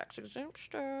that tax-exempt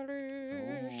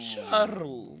status.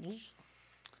 Charles.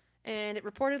 And it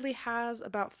reportedly has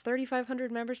about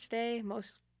 3,500 members today,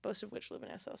 most of which live in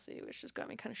SLC, which just got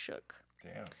me kind of shook.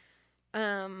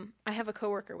 Damn. I have a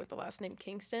coworker with the last name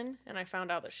Kingston, and I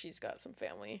found out that she's got some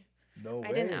family. No way.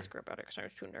 I didn't ask her about it because I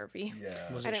was too nervy.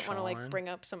 Yeah. Was I it didn't want to Sean? bring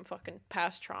up some fucking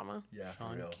past trauma. Yeah, for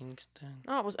Sean real. Kingston.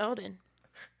 Oh, it was Eldon.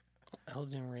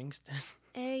 Eldon Ringston.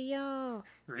 Hey yo,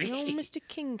 yo, Mr.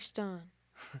 Kingston.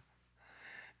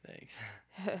 Thanks.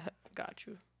 Got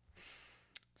you.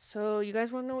 So you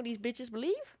guys want to know what these bitches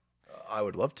believe? I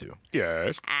would love to.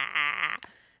 Yes.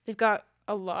 They've got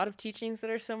a lot of teachings that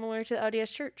are similar to the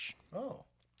LDS Church. Oh.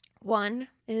 One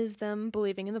is them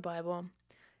believing in the Bible,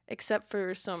 except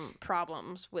for some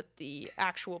problems with the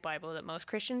actual Bible that most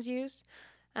Christians use.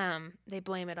 They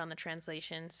blame it on the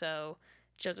translation, so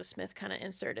Joseph Smith kind of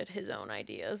inserted his own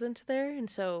ideas into there, and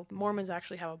so Mormons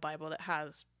actually have a Bible that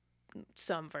has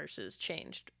some verses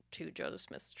changed to Joseph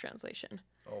Smith's translation.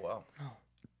 Oh, wow.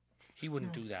 He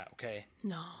wouldn't do that, okay?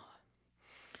 No.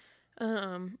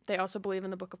 They also believe in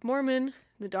the Book of Mormon,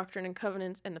 the Doctrine and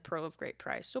Covenants, and the Pearl of Great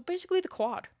Price. So basically the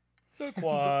quad. The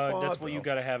quad. That's quad, what you bro.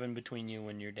 got to have in between you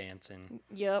when you're dancing.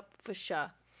 Yep, for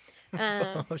sure.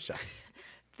 Oh, shit.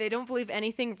 They don't believe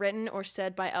anything written or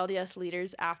said by LDS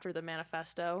leaders after the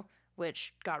manifesto,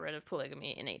 which got rid of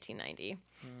polygamy in 1890.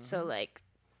 So, like,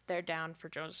 they're down for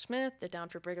Joseph Smith, they're down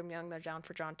for Brigham Young, they're down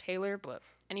for John Taylor, but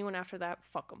anyone after that,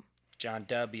 fuck them. John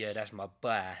W., that's my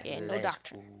boy. Yeah, no Let's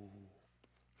doctrine. go.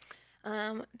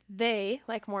 They,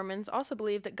 like Mormons, also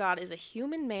believe that God is a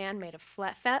human man made of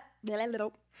flesh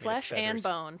and feathers.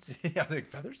 bones. Yeah, like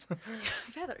feathers?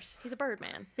 Feathers. He's a bird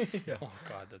man. Yeah. Oh,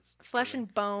 God, that's... Flesh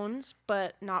and bones,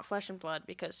 but not flesh and blood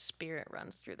because spirit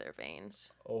runs through their veins.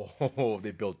 Oh,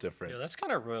 they built different. Yeah, that's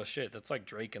kind of real shit. That's like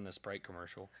Drake in the Sprite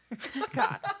commercial.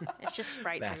 God, it's just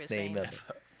right through his veins.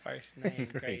 First name,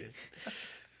 greatest.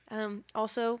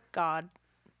 Also, God,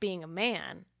 being a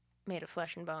man made of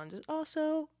flesh and bones, is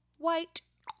also white.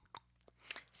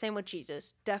 Same with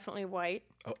Jesus. Definitely white.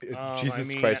 Oh, Jesus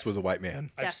I mean, Christ was a white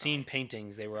man. I've Definitely. seen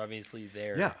paintings. They were obviously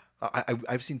there. Yeah.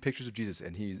 I've seen pictures of Jesus,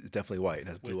 and he's definitely white and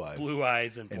has With blue eyes. blue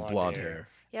eyes and and blonde, blonde hair. hair.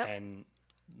 Yep. And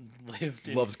lived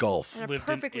in... Loves golf. And a lived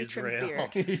in perfectly trimmed Israel.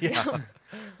 beard.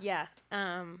 Yeah.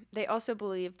 Yeah. They also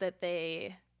believe that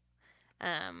they...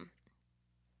 I'm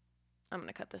going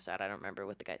to cut this out. I don't remember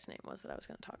what the guy's name was that I was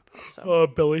going to talk about. So.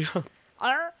 Billy.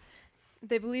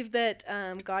 They believe that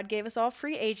God gave us all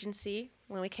free agency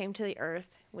when we came to the earth,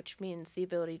 which means the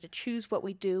ability to choose what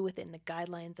we do within the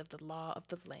guidelines of the law of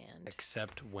the land.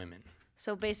 Except women.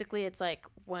 So basically, it's like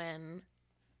when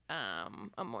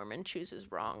a Mormon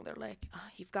chooses wrong, they're like, oh,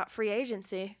 you've got free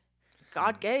agency.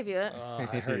 God gave you it. I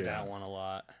heard Yeah. that one a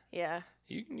lot. Yeah.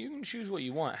 You can choose what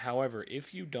you want. However,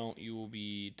 if you don't, you will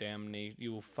be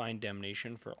you will find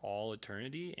damnation for all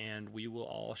eternity, and we will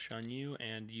all shun you,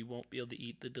 and you won't be able to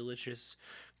eat the delicious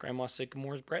Grandma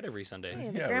Sycamore's bread every Sunday.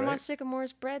 Yeah, the Yeah, Grandma right?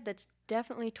 Sycamore's bread that's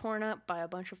definitely torn up by a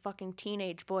bunch of fucking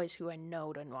teenage boys who I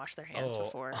know didn't wash their hands Oh,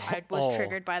 before. I was oh.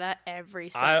 triggered by that every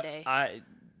Sunday.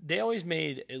 They always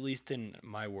made, at least in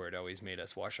my word, always made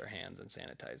us wash our hands and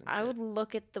sanitize and I shit. would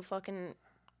look at the fucking,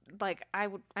 like, they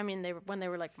were, when they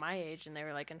were like my age and they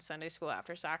were like in Sunday school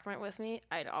after sacrament with me,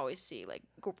 I'd always see like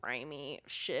grimy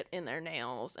shit in their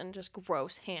nails and just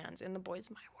gross hands. And the boys,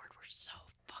 my word, were so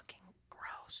fucking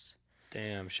gross.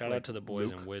 Damn, shout out to the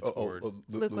boys in Witt's ward.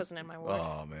 Luke wasn't in my ward.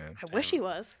 Oh, man. I wish he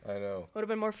was. I know. Would have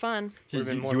been more fun. Would've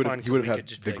been more He fun 'cause would we have could had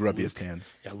just the be like, grubbiest Luke.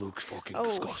 hands. Yeah, Luke's fucking Oh,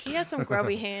 disgusting. he had some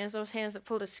grubby hands. Those hands that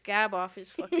pulled a scab off his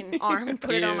fucking arm and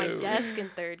put it on my Ew. desk in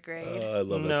third grade. I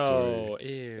love that No,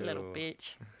 story. ew. Little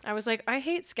bitch. I was like, I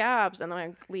hate scabs. And then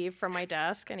I leave from my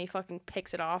desk and he fucking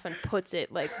picks it off and puts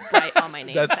it like right on my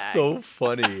name That's tag. so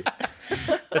funny.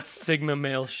 That's Sigma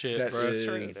male shit, That bro.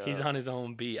 is. He's on his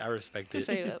own beat. I respect it.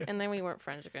 Straight up. And then we weren't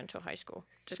friends again until high school.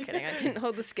 Just kidding. I didn't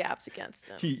hold the scabs against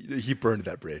him. He burned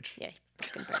that bridge. Yeah, he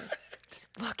fucking burned it.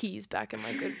 Just lucky he's back in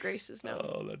my good graces now.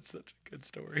 Oh, that's such a good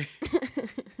story.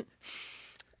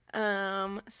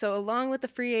 So along with the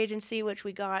free agency, which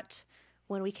we got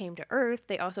when we came to Earth,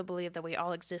 they also believe that we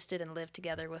all existed and lived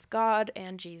together with God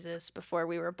and Jesus before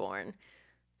we were born.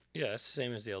 Yeah, it's the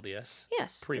same as the LDS.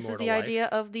 Yes, this is Premortal the life. idea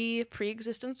of the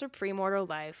pre-existence or premortal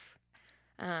life.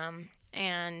 And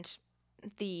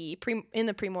in the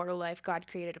premortal life, God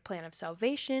created a plan of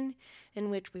salvation in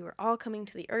which we were all coming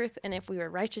to the earth, and if we were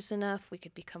righteous enough, we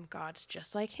could become gods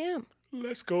just like him.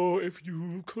 Let's go if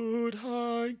you could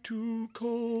hike to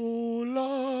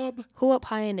Kolob. Who up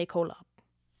high in a collab?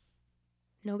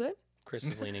 No good? Chris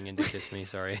is leaning in to kiss me.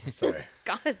 Sorry. Sorry.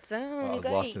 God, so I you was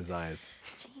guys. lost in his eyes.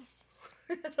 Jesus.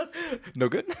 No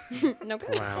good? No.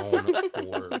 Brown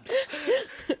orbs.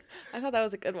 I thought that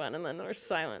was a good one, and then there was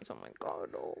silence. I'm like, God,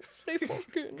 no. They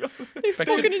fucking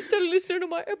Expected- instead of listening to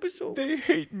my episode. They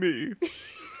hate me.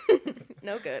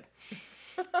 No good.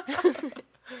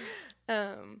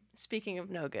 Speaking of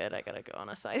no good, I gotta go on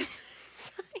a side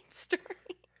story.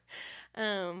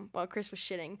 While Chris was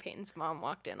shitting, Peyton's mom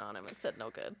walked in on him and said no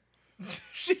good.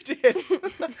 She did.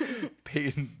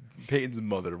 Peyton's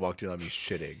mother walked in on me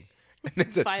shitting. And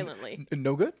then said, Violently.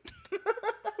 No good?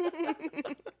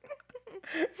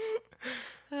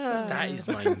 That is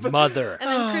my mother. And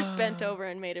then Chris bent over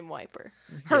and made him wipe her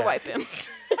Yeah. wipe him.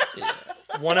 Yeah.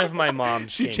 One of my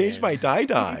moms. She came changed in. my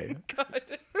dye. God.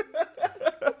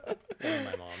 One of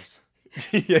my moms.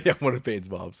 Yeah, one of Peyton's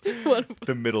moms. One of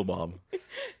The middle mom.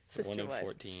 sister One of wife.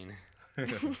 14.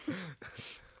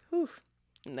 Oof.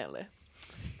 Nelly.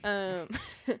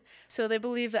 So they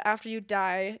believe that after you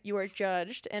die, you are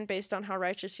judged, and based on how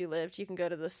righteous you lived, you can go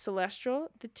to the celestial,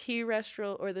 the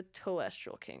terrestrial, or the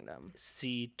telestial kingdom.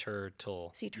 Sea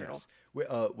turtle. Sea turtle. Yes. Wait,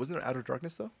 wasn't there Outer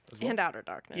Darkness, though? As well? And outer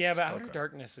darkness. Yeah, but Outer Okay.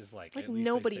 Darkness is like Like, at least they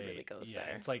nobody say- really goes yeah,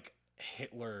 there. It's like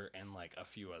Hitler and like a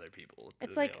few other people.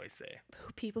 It's they like- always say.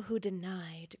 People who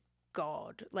denied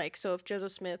God. Like, so if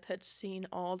Joseph Smith had seen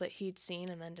all that he'd seen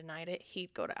and then denied it,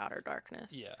 he'd go to outer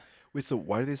darkness. Yeah. Wait, so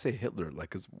why do they say Hitler?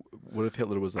 Like, cause what if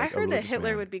Hitler was like I heard a that religious Hitler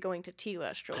man? would be going to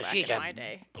telestial back he's in a- my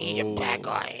day. He's a bad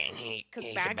guy, and he's 'Cause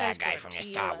a bad bad guys guy go from to the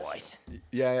Star TLS. Wars.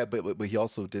 Yeah, but he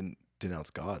also didn't denounce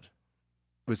God.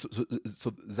 Wait, so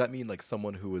does that mean like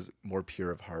someone who was more pure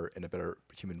of heart and a better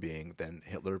human being than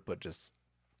Hitler, but just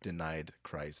denied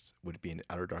Christ, would be in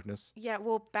outer darkness? Yeah,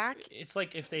 well, It's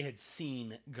like if they had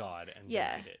seen God and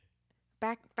Yeah. denied it.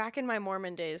 back in my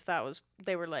Mormon days,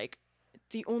 they were like,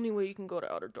 the only way you can go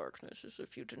to outer darkness is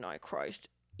if you deny Christ,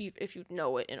 if you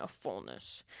know it in a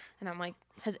fullness. And I'm like,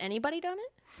 has anybody done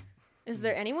it? Is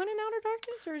there anyone in outer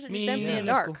darkness, or is it just Me, empty yeah, and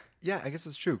let's dark? go. Yeah, I guess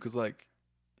it's true. Cause like,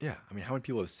 yeah, I mean, how many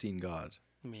people have seen God?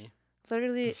 Me.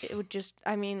 Literally, it would just,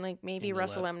 I mean, like maybe In the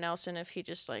Russell lab. M. Nelson if he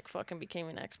just like fucking became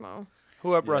an Exmo.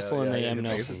 Who up Yeah, Russell and the yeah, M. I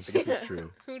guess Nelsons? I guess it's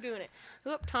true. Who doing it? Who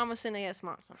up Thomas in the S.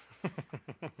 Monson?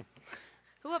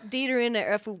 Who up Dieter in the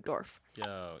F. Uchtdorf?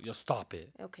 Yo, stop it.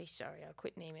 Okay, sorry, I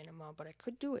quit naming them all, but I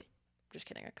could do it. Just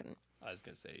kidding, I couldn't. I was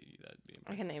gonna say that'd be.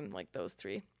 I can impressive. name like those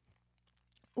three.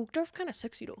 Uchtdorf kind of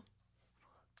sexy though.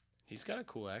 He's got a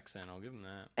cool accent. I'll give him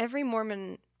that. Every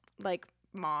Mormon like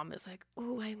mom is like,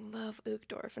 "Oh, I love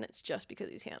Uchtdorf," and it's just because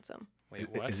he's handsome. Wait,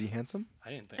 what? Is he handsome? I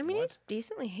didn't think. I mean, what?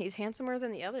 he's handsomer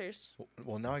than the others.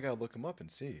 Well, now I gotta look him up and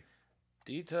see.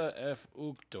 Dieter F.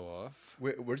 Uchtdorf,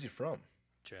 Where's he from?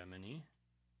 Germany.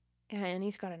 Yeah, and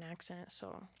he's got an accent,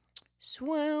 so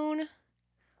swoon.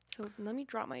 So let me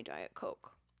drop my Diet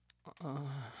Coke.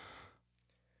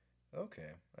 Okay,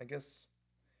 I guess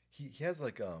he has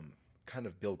like kind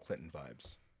of Bill Clinton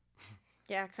vibes.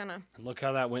 Yeah, kind of. And look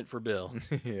how that went for Bill.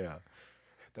 Yeah,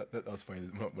 that was funny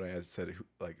when I had said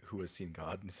who has seen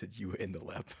God, and he said you in the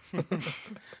lep.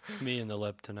 Me and the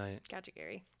lep tonight. Gotcha,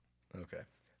 Gary. Okay,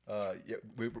 yeah,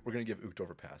 we're gonna give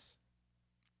Uchtdorf a pass.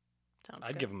 Sounds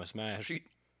I'd good. give him a smash.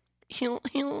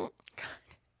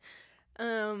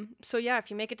 So yeah, if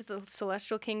you make it to the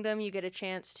celestial kingdom, you get a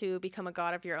chance to become a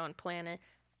god of your own planet.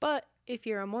 But if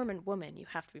you're a Mormon woman, you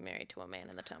have to be married to a man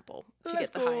in the temple to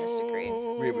get the highest degree.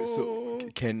 Wait, so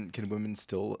can women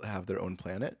still have their own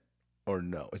planet, or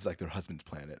no? It's like their husband's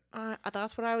planet.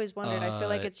 That's what I always wondered. I feel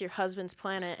like Uh, it's your husband's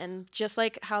planet, and just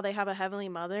like how they have a heavenly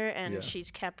mother, and Yeah. she's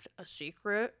kept a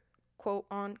secret, quote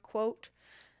unquote,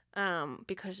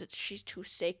 because she's too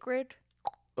sacred.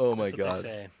 Oh my That's what god! they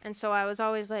say. And so I was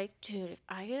always like, dude, if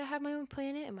I get to have my own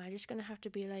planet, am I just gonna have to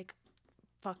be like,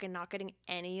 fucking not getting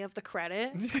any of the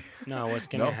credit? No, what's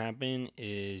gonna No. happen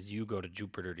is you go to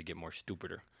Jupiter to get more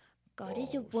stupider, God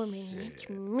is a Oh, woman, and it's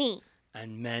shit. me.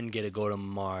 and men get to go to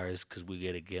Mars because we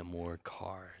get to get more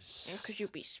cars. And could you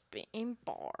be spitting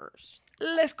bars?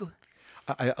 Let's go.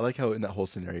 I like how in that whole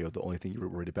scenario, the only thing you were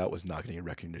worried about was not getting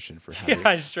recognition for having.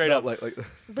 Yeah, straight not up. like Will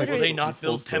Literally. they this not whole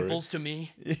build story. temples to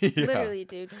me? Yeah. Literally,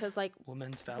 dude, because like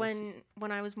Woman's fallacy.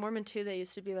 when I was Mormon too, they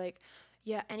used to be like,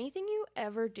 yeah, anything you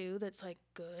ever do that's like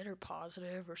good or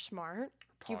positive or smart,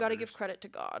 you got to give Poggers. credit to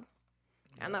God.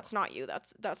 And that's not you.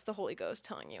 That's the Holy Ghost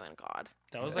telling you and God.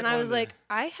 That was And like I one was of the- like,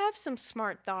 I have some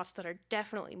smart thoughts that are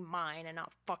definitely mine and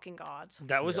not fucking God's.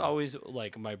 That was Yeah. always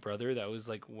like my brother. That was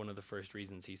like one of the first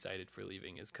reasons he cited for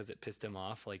leaving is because it pissed him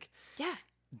off. Like Yeah.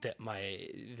 that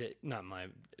not my,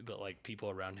 but like people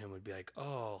around him would be like,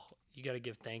 "Oh, you got to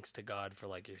give thanks to God for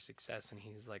like your success," and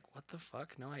he's like, "What the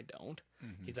fuck? No, I don't."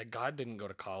 Mhm. He's like, "God didn't go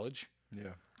to college.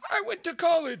 Yeah. I went to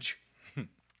college."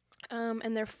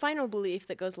 And their final belief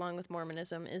that goes along with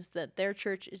Mormonism is that their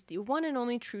church is the one and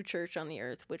only true church on the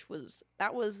earth, which was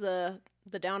the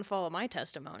downfall of my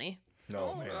testimony.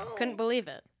 No, man. Couldn't believe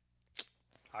it.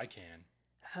 I can.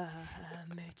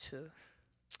 Me too.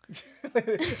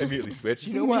 Immediately switch.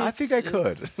 You know what? I think I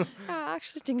could. I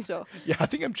actually think so. Yeah, I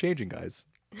think I'm changing, guys.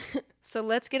 So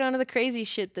let's get on to the crazy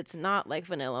shit that's not like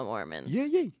vanilla Mormons.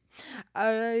 Yay.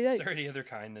 Is there any other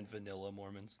kind than vanilla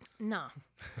Mormons? Nah.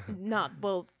 Not.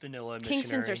 Well, Vanilla Kingstons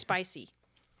missionary. are spicy.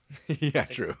 Yeah,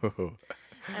 true.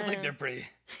 I think they're pretty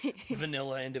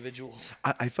vanilla individuals.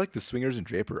 I feel like the swingers and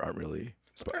Draper aren't really.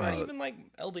 They're not even like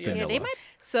LDS. vanilla. Yeah, they might.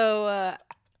 So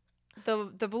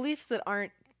the beliefs that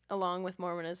aren't along with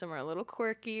Mormonism are a little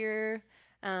quirkier.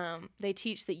 They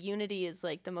teach that unity is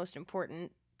like the most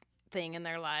important thing in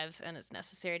their lives and it's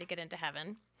necessary to get into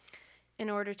heaven. In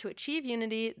order to achieve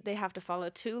unity, they have to follow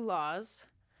 2 laws.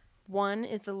 One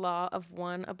is the law of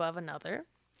one above another,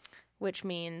 which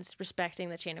means respecting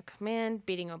the chain of command,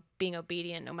 being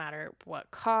obedient no matter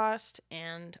what cost,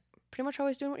 and pretty much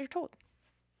always doing what you're told.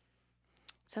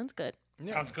 Sounds good.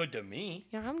 Sounds good to me.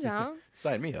 Yeah, I'm down.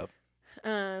 Sign me up.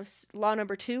 Law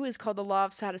number 2 is called the law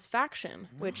of satisfaction,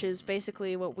 which is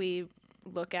basically what we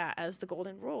look at as the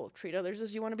golden rule. Treat others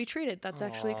as you want to be treated. That's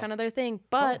actually Aw. kind of their thing.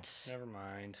 But Never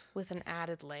mind. with an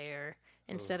added layer,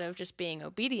 instead of just being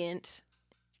obedient,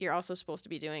 you're also supposed to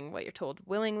be doing what you're told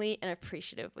willingly and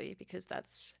appreciatively because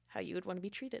that's how you would want to be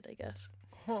treated, I guess.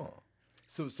 Huh.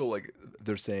 So like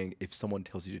they're saying if someone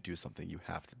tells you to do something, you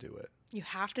have to do it. You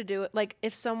have to do it. Like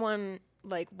if someone,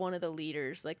 like one of the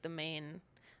leaders, like the main,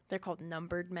 they're called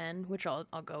numbered men, which I'll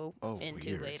go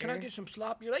into weird. later. Can I get some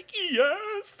slop? You're like,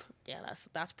 yes. Yeah,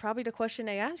 that's probably the question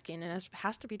they asking, and it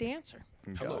has to be the answer.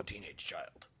 Hello, God. teenage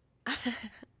child.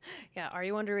 Yeah, are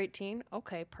you under 18?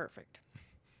 Okay, perfect.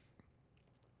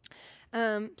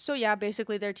 So yeah,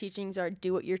 basically their teachings are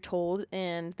do what you're told,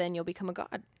 and then you'll become a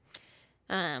god.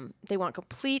 They want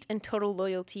complete and total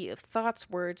loyalty of thoughts,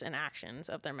 words, and actions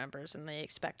of their members, and they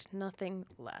expect nothing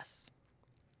less.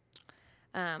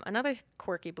 Another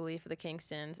quirky belief of the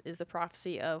Kingstons is the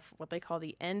prophecy of what they call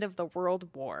the end of the world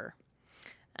war.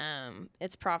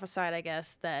 It's prophesied, I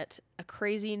guess, that a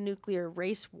crazy nuclear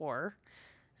race war,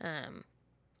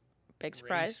 big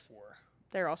surprise, Race war.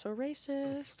 they're also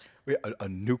racist. Wait, a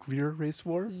nuclear race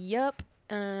war? Yep.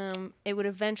 It would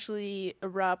eventually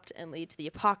erupt and lead to the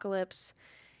apocalypse.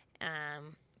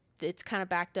 It's kind of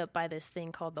backed up by this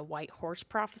thing called the White Horse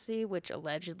Prophecy, which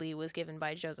allegedly was given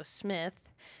by Joseph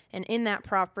Smith. And in that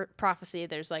prophecy,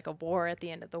 there's like a war at the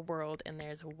end of the world, and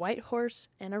there's a white horse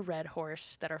and a red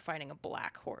horse that are fighting a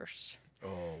black horse. Oh,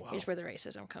 wow. Here's where the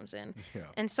racism comes in. Yeah.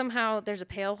 And somehow there's a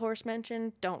pale horse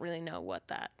mentioned. Don't really know what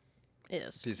that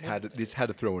is. They just had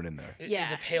to throw it in there. Yeah.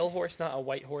 Is a pale horse not a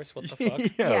white horse? What the fuck?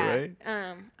 Yeah, right?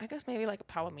 I guess maybe like a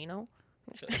palomino.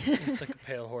 It's like a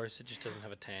pale horse. It just doesn't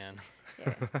have a tan.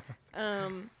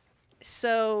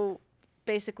 So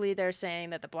basically they're saying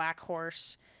that the black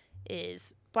horse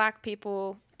is black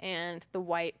people and the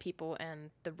white people,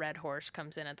 and the red horse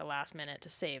comes in at the last minute to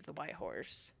save the white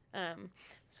horse.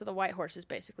 So the white horse is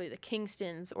basically the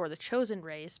Kingstons or the chosen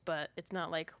race, but it's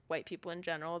not like white people in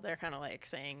general. They're kind of like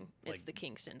saying it's Like the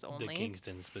Kingstons The only.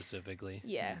 Kingston specifically.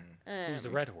 Yeah. Who's the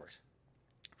red horse?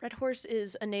 Red horse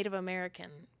is a Native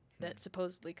American that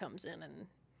supposedly comes in and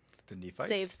The Nephites?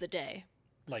 saves the day.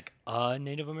 Like a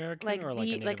Native American, Like or like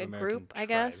a the Native a American group, I tribe?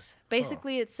 guess.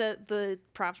 Basically, it's the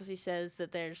prophecy says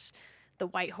that there's the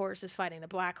white horse is fighting the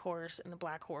black horse, and the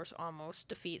black horse almost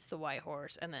defeats the white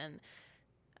horse, and then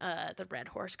the red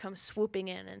horse comes swooping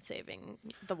in and saving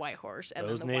the white horse, and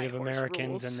Those then the Native white horse Americans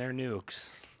rules. and their nukes.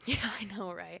 Yeah, I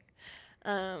know, right?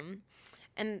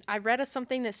 And I read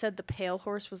something that said the pale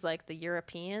horse was like the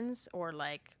Europeans, or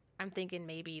like I'm thinking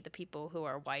maybe the people who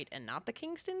are white and not the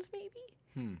Kingstons, maybe.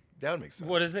 That would make sense.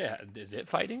 What is it? Is it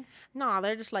fighting? Nah,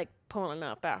 they're just like pulling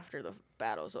up after the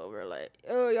battle's over. Like,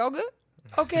 oh, y'all good?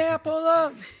 Okay, I pull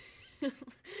up.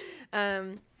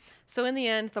 So in the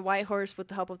end, the white horse, with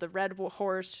the help of the red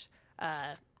horse,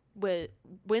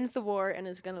 wins the war and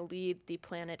is going to lead the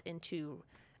planet into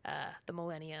the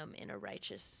millennium in a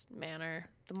righteous manner.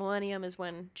 The millennium is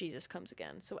when Jesus comes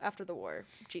again. So after the war,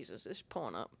 Jesus is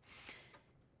pulling up.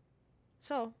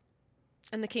 So,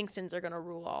 and the Kingstons are going to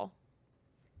rule all.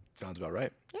 Sounds about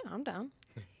right. Yeah, I'm down.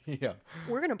 Yeah.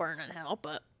 We're going to burn in hell,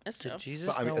 but that's Did chill. Jesus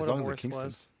But, I know mean, as what long a as the horse Kingstons.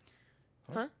 was?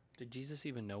 Huh? Did Jesus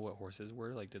even know what horses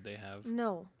were? Like, did they have?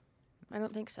 No, I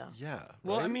don't think so. Yeah.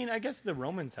 Well, I right? mean, I guess the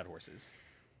Romans had horses.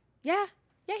 Yeah,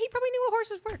 he probably knew what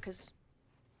horses were because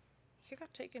he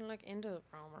got taken like into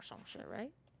Rome or some shit,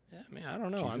 right? Yeah, I mean, I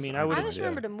don't know. I Jesus, mean, I I would. I just idea.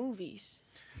 remember the movies.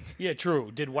 Yeah,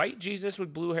 true. Did white Jesus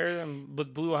with blue hair and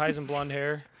with blue eyes and blonde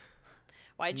hair?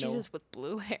 White No. Jesus with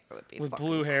blue hair would be With fucking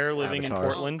blue hair, living Avatar.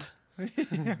 in Portland.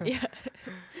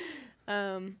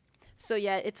 Yeah. So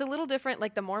yeah, it's a little different.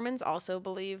 Like the Mormons also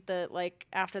believe that like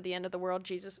after the end of the world,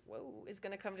 Jesus is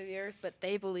gonna come to the earth, but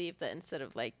they believe that instead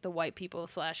of like the white people /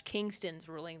 Kingstons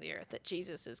ruling the earth, that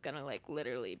Jesus is gonna like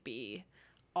literally be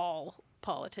all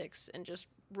politics and just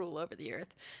rule over the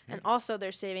earth. And also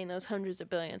they're saving those hundreds of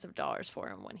billions of dollars for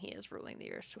him when he is ruling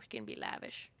the earth, so he can be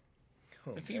lavish.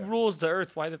 Oh, If he man. rules the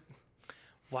earth,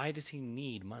 why does he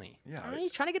need money? Yeah. Oh,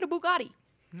 he's trying to get a Bugatti.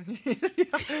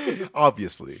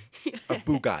 Obviously. A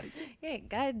Bugatti. Yeah,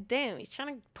 god damn, he's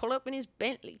trying to pull up in his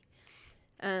Bentley.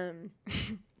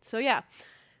 So yeah,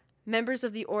 members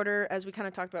of the order, as we kind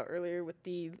of talked about earlier with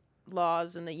the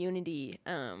laws and the unity,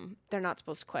 they're not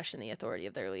supposed to question the authority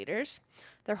of their leaders.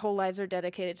 Their whole lives are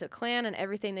dedicated to the clan, and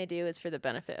everything they do is for the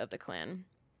benefit of the clan.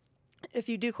 If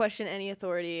you do question any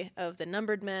authority of the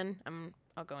numbered men,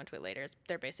 I'll go into it later.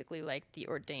 They're basically like the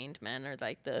ordained men or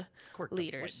like the Corked up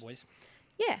leaders. white boys.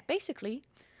 Yeah, basically.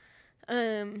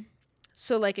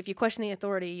 So like if you question the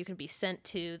authority, you can be sent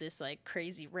to this like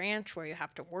crazy ranch where you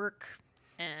have to work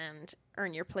and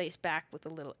earn your place back with a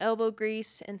little elbow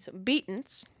grease and some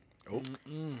beatings. Oh.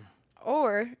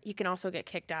 Or you can also get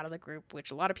kicked out of the group,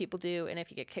 which a lot of people do. And if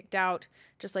you get kicked out,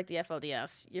 just like the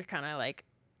FLDS, you're kind of like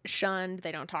shunned.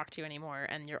 They don't talk to you anymore.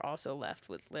 And you're also left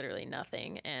with literally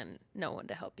nothing and no one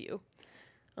to help you.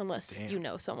 Unless Damn. you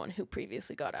know someone who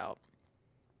previously got out.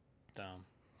 Dumb.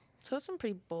 So it's some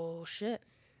pretty bullshit.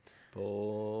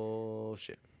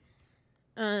 Bullshit.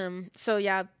 So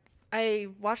yeah, I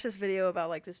watched this video about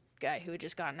like this guy who had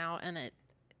just gotten out, and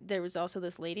there was also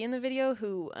this lady in the video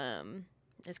who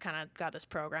is kind of got this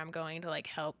program going to like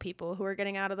help people who are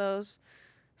getting out of those.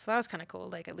 So that was kind of cool.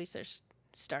 Like at least there's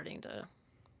starting to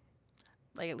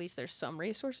like at least there's some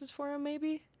resources for him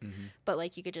maybe. Mm-hmm. But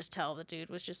like you could just tell the dude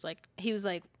was just like he was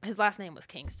like his last name was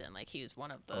Kingston. Like he was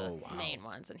one of the Oh, wow. main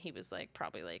ones, and he was like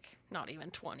probably like not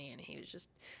even 20, and he was just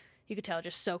you could tell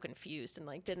just so confused and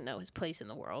like didn't know his place in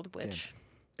the world, which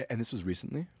And this was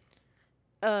recently?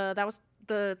 that was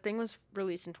the thing was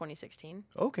released in 2016.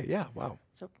 Okay, yeah, wow.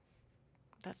 So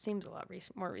that seems a lot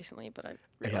more recently, but I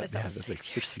Yeah, realized that was that's like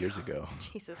 6 years ago.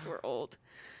 Jesus, we're old.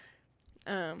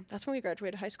 That's when we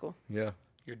graduated high school. Yeah.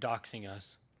 You're doxing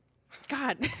us.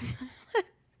 God.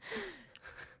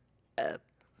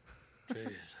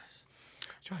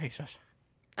 Jesus.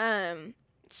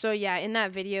 So yeah, in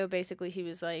that video, basically he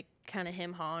was like kind of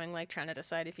him-hawing, like trying to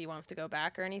decide if he wants to go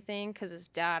back or anything, because his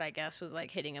dad, I guess, was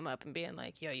like hitting him up and being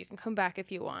like, yo, you can come back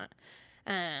if you want.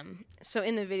 So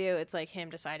in the video, it's like him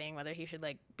deciding whether he should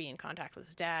like be in contact with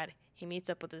his dad. He meets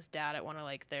up with his dad at one of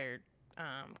like their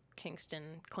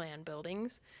Kingston Clan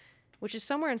buildings, which is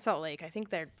somewhere in Salt Lake. I think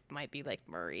there might be like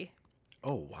Murray.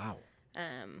 Oh, wow.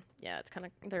 Yeah, it's kind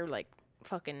of they're like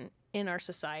fucking in our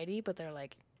society, but they're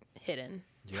like hidden.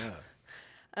 Yeah.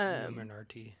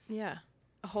 Illuminati. Yeah,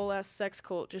 a whole ass sex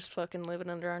cult just fucking living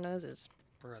under our noses.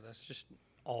 Bro, that's just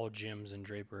all Jims and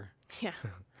Draper. Yeah.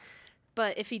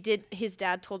 But if he did, his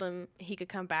dad told him he could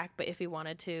come back, but if he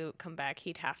wanted to come back,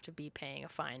 he'd have to be paying a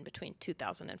fine between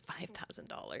 $2,000 and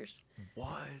 $5,000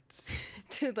 What?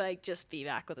 to like just be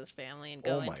back with his family and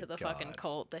go Oh my into the fucking God.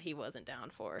 cult that he wasn't down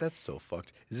for. That's so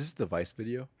fucked. Is this the Vice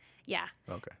video? Yeah.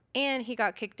 Okay. And he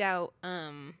got kicked out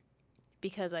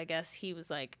because I guess he was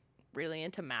like really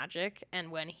into magic, and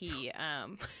when he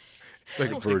Like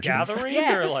The Virgin. Gathering?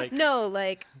 yeah, Or like... no,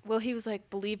 like, well, he was like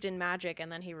believed in magic, and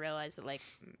then he realized that like,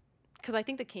 because I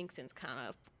think the Kingstons kind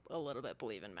of a little bit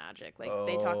believe in magic. Like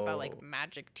they talk about like Oh.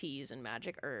 magic teas and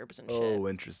magic herbs and shit. Oh,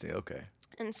 interesting. Okay.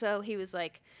 And so he was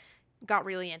like, got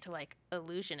really into like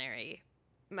illusionary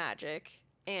magic,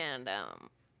 and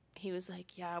he was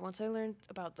like, yeah, once I learned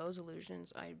about those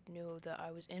illusions, I knew that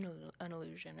I was in an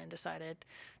illusion and decided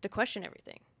to question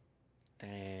everything.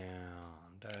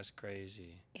 Damn, that's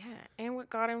crazy. Yeah, and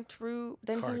what got him through,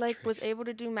 then he Card like was tricks. able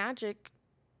to do magic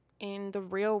in the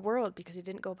real world because he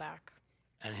didn't go back.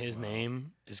 And his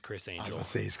name is Chris I was Angel. gonna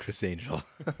say he's Chris Angel.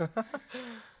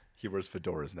 He wears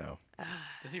fedoras now.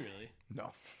 Does he really?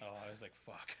 No. Oh, I was like,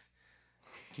 fuck.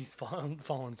 He's fallen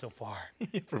so far.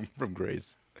 from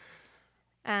Grace.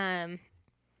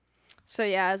 So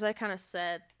yeah, as I kind of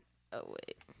said, oh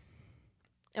wait.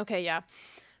 Okay, yeah.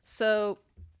 So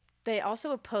they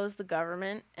also oppose the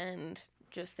government and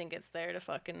just think it's there to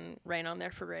fucking rain on their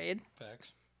parade.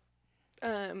 Facts.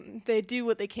 They do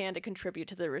what they can to contribute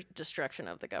to the destruction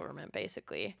of the government,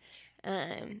 basically.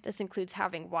 This includes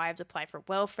having wives apply for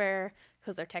welfare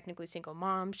because they're technically single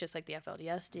moms, just like the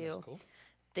FLDS do. That's cool.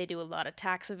 They do a lot of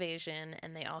tax evasion,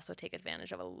 and they also take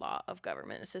advantage of a lot of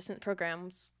government assistance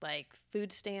programs like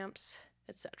food stamps,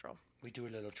 etc. We do a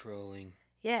little trolling.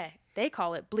 Yeah, they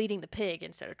call it bleeding the pig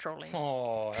instead of trolling.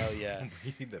 Oh, hell yeah.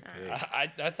 Bleeding the pig.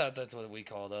 I thought that's what we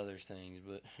called other things,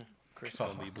 but Chris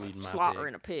gonna be bleeding my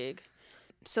Slaughtering pig. a pig.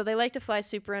 So they like to fly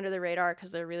super under the radar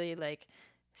because they're really like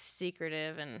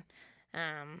secretive and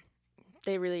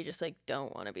they really just like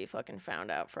don't want to be fucking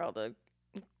found out for all the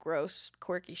gross,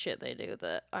 quirky shit they do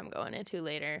that I'm going into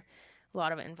later. A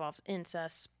lot of it involves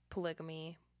incest,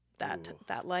 polygamy,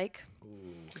 that like.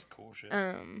 Just cool shit.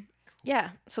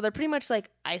 Yeah, so they're pretty much like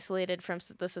isolated from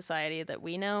the society that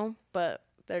we know, but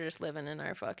they're just living in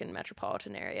our fucking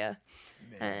metropolitan area.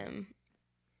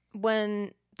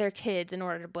 When they're kids, in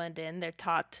order to blend in, they're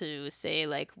taught to say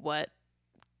like what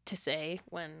to say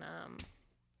when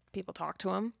people talk to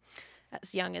them,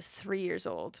 as young as 3 years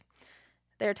old.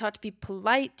 They're taught to be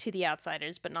polite to the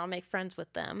outsiders, but not make friends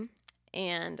with them.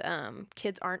 And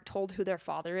kids aren't told who their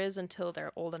father is until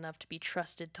they're old enough to be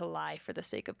trusted to lie for the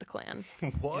sake of the clan.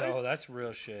 What? Yo, that's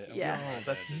real shit. Yeah. No,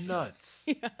 that's nuts.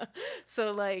 Yeah.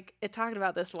 So like it talked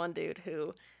about this one dude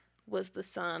who was the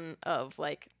son of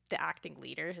like the acting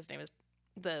leader.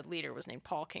 The leader was named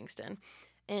Paul Kingston.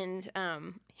 And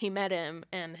he met him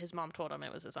and his mom told him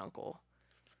it was his uncle.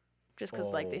 Just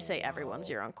because like they say everyone's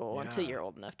your uncle until you're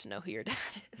old enough to know who your dad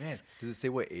is. Man, does it say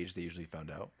what age they usually found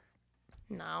out?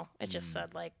 No, it just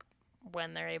said like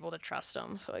when they're able to trust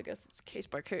them. So I guess it's case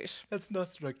by case. That's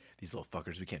nuts. They're like, these little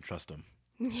fuckers, we can't trust them.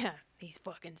 Yeah, these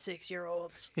fucking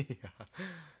 6-year-olds. Yeah.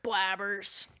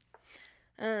 Blabbers.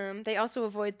 They also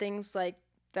avoid things like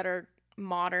that are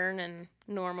modern and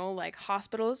normal, like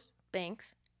hospitals,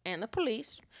 banks, and the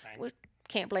police. Which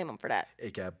can't blame them for that.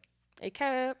 ACAB.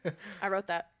 ACAB. I wrote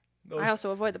that. I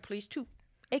also avoid the police too.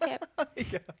 ACAB.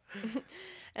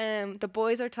 The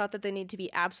boys are taught that they need to be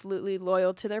absolutely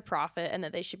loyal to their prophet and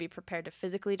that they should be prepared to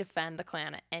physically defend the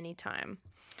clan at any time.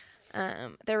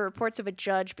 There were reports of a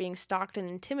judge being stalked and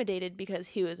intimidated because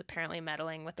he was apparently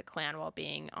meddling with the clan while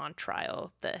being on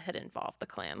trial that had involved the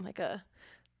clan, like a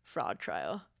fraud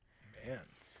trial. Man.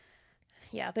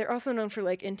 Yeah, they're also known for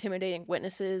like intimidating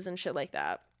witnesses and shit like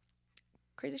that.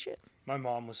 Crazy shit. My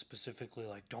mom was specifically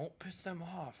like, don't piss them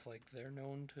off. Like, they're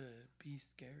known to be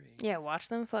scary. Yeah, watch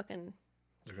them fucking...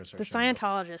 They're gonna start The showing up.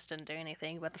 Scientologists didn't do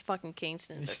anything, but the fucking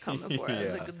Kingstons are coming for us.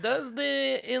 Yeah. Like, does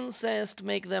the incest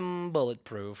make them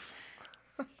bulletproof?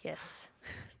 Yes,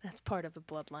 that's part of the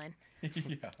bloodline.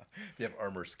 Yeah. They have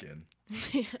armor skin.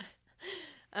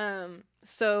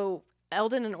 So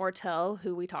Eldon and Ortel,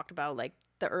 who we talked about, like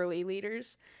the early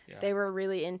leaders, they were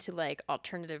really into like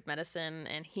alternative medicine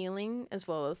and healing, as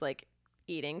well as like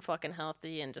eating fucking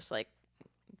healthy and just like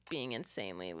being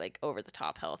insanely like over the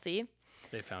top healthy.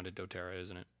 They founded doTERRA,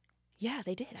 isn't it? Yeah,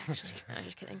 they did actually. I'm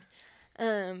just kidding.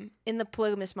 In the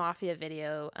Polygamous Mafia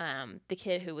video, the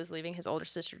kid who was leaving his older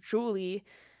sister Julie,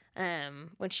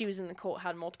 when she was in the cult,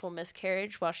 had multiple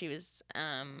miscarriage while she was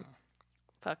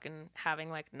fucking having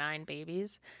like 9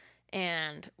 babies,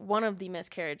 and one of the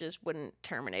miscarriages wouldn't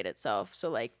terminate itself, so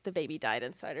like the baby died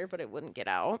inside her, but it wouldn't get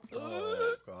out.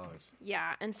 Oh god.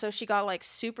 Yeah, and so she got like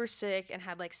super sick and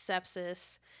had like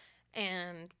sepsis,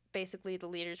 and basically the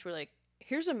leaders were like,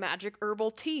 here's a magic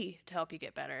herbal tea to help you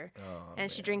get better. Oh,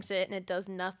 and she drinks it and it does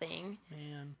nothing.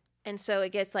 Man. And so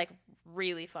it gets like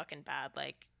really fucking bad.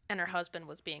 Like, and her husband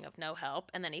was being of no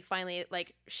help. And then he finally,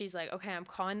 like, she's like, okay, I'm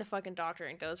calling the fucking doctor,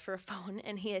 and goes for a phone,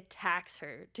 and he attacks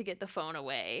her to get the phone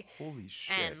away. Holy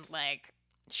shit. And like,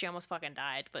 she almost fucking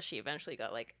died, but she eventually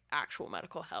got like actual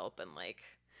medical help and like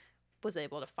was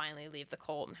able to finally leave the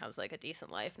cult and has like a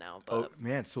decent life now. But Oh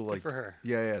man, so like for her.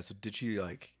 Yeah, yeah. So did she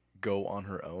like go on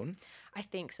her own? I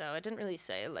think so. It didn't really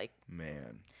say. Like,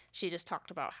 Man. she just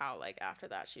talked about how like after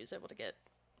that she was able to get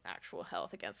actual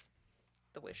health against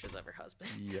the wishes of her husband.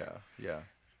 Yeah, yeah.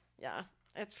 Yeah,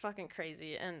 it's fucking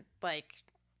crazy. And like,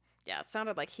 yeah, it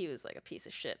sounded like he was like a piece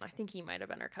of shit, and I think he might have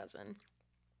been her cousin.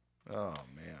 Oh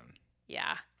man.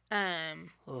 Yeah.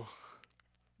 Ugh.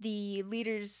 The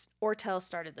leaders, Ortel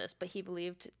started this, but he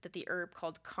believed that the herb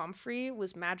called comfrey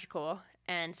was magical,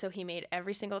 and so he made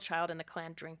every single child in the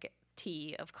clan drink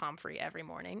tea of comfrey every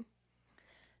morning.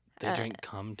 They drink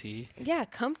cum tea. Yeah,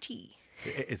 cum tea.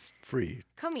 It's free.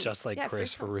 Cummies. Just like yeah, free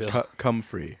Chris, for cum. real. Come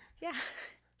free. Yeah.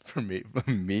 For me.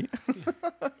 Me?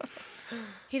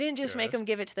 He didn't just make them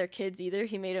give it to their kids either.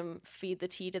 He made them feed the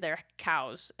tea to their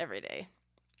cows every day.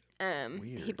 He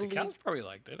Weird. The believed. cows probably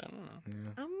liked it. I don't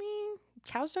know. I mean,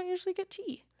 cows don't usually get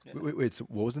tea. Wait, so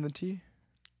what was in the tea?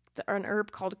 An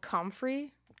herb called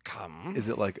comfrey. Cum? Is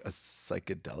it like a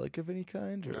psychedelic of any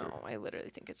kind? Or No, I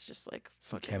literally think it's just like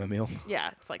it's like chamomile?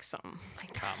 yeah, it's like something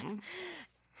like that. Cum?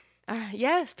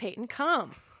 Yes, Peyton,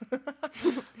 come.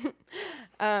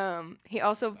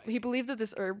 He believed that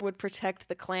this herb would protect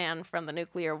the clan from the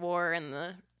nuclear war and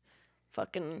the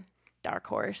fucking dark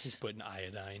horse. He's putting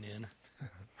iodine in.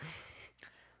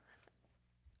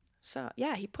 So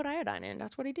yeah, he put iodine in.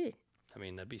 That's what he did. I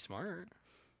mean, that'd be smart.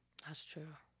 That's true.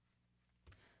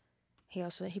 He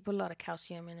put a lot of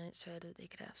calcium in it so that they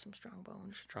could have some strong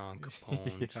bones. Strong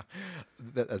bones. Yeah.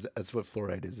 That's what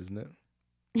fluoride is, isn't it?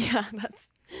 Yeah, that's.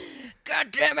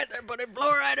 God damn it! They're putting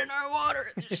fluoride in our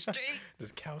water at this state.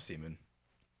 Just cow semen.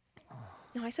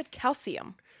 No, I said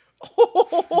calcium.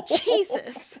 Oh,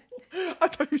 Jesus. I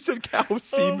thought you said cow Oh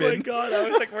semen. my god! I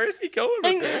was like, "Where's he going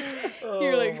with this?"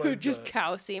 You're like, Oh who? my Just God.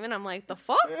 cow semen? I'm like, the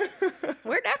fuck?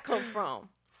 Where'd that come from?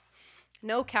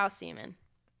 No cow semen.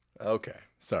 Okay,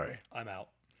 sorry. I'm out.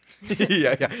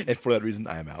 yeah. And for that reason,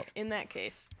 I am out. In that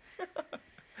case.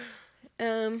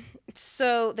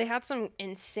 So they had some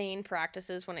insane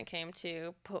practices when it came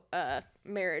to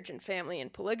marriage and family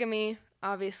and polygamy.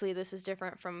 Obviously, this is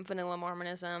different from vanilla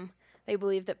Mormonism. They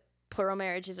believe that plural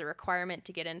marriage is a requirement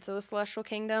to get into the celestial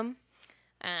kingdom.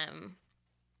 That's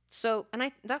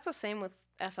the same with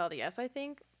FLDS, I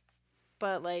think.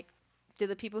 But like, do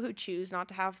the people who choose not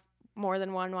to have more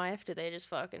than one wife, do they just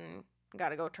fucking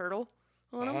gotta go turtle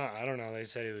on 'em? I don't know. They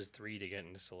said it was 3 to get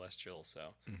into celestial,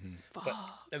 so. But Fuck.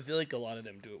 I feel like a lot of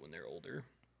them do it when they're older.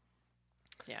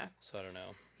 Yeah. So I don't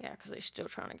know. Yeah, because they're still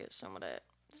trying to get some of that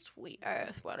sweet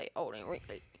ass while they old and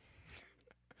wrinkly.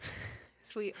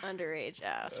 Sweet underage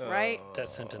ass, right? That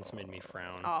sentence made me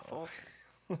frown. Awful.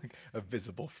 Like a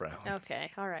visible frown.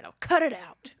 Okay, all right, I'll cut it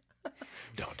out.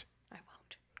 Don't. I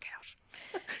won't.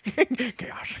 Gosh.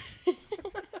 Gosh.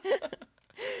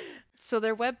 So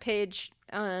their webpage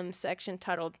section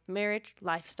titled Marriage,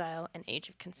 Lifestyle, and Age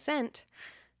of Consent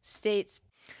states,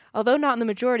 although not in the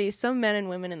majority, some men and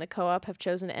women in the co-op have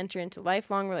chosen to enter into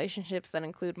lifelong relationships that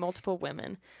include multiple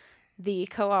women. The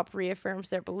co-op reaffirms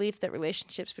their belief that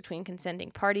relationships between consenting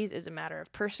parties is a matter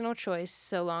of personal choice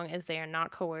so long as they are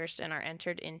not coerced and are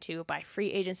entered into by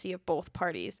free agency of both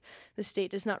parties. The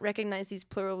state does not recognize these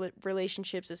plural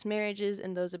relationships as marriages,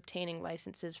 and those obtaining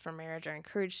licenses for marriage are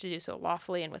encouraged to do so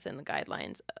lawfully and within the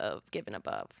guidelines of given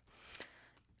above.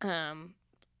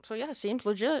 So yeah, seems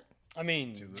legit. I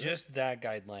mean, just that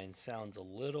guideline sounds a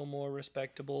little more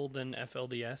respectable than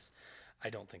FLDS. I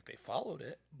don't think they followed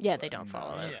it. Yeah, they don't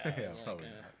follow it. Yeah, Yeah, like, probably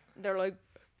not. They're like,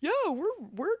 yeah,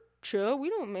 we're chill. We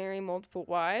don't marry multiple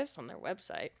wives on their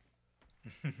website.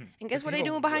 And guess what they they have a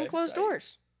doing behind closed website?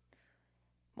 doors?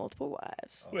 Multiple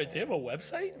wives. Wait, they have a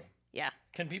website? Yeah.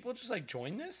 Can people just like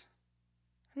join this?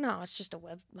 No, it's just a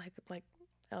web like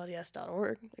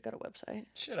LDS.org. They got a website.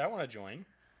 Shit, I want to join.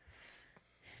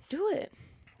 Do it.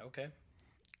 Okay.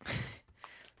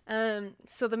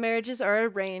 So the marriages are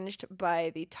arranged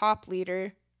by the top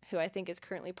leader, who I think is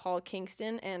currently Paul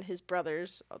Kingston, and his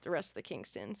brothers, the rest of the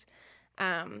Kingstons.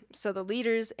 So the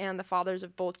leaders and the fathers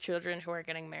of both children who are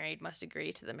getting married must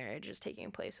agree to the marriages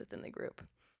taking place within the group.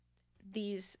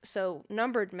 So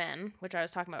numbered men, which I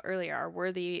was talking about earlier, are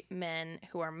worthy men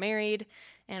who are married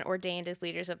and ordained as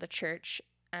leaders of the church.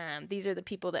 These are the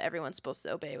people that everyone's supposed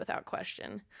to obey without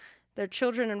question. Their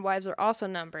children and wives are also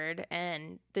numbered,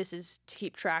 and this is to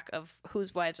keep track of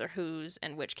whose wives are whose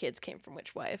and which kids came from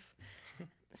which wife.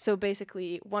 So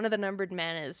basically, one of the numbered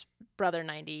men is Brother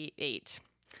 98.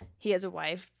 He has a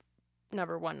wife,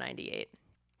 number 198.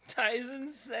 That is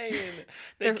insane.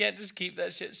 They can't just keep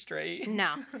that shit straight.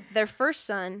 No. Their first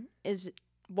son is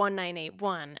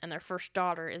 1981, and their first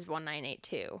daughter is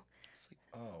 1982.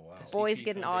 Oh, wow. Boys CP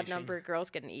get an odd Foundation. number, girls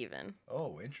get an even.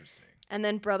 Oh, interesting. And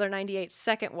then Brother 98's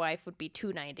second wife would be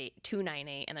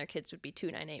 298, and their kids would be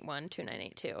 2981,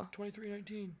 2982.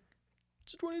 2319.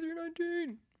 It's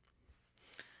 2319.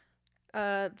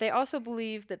 They also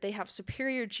believe that they have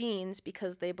superior genes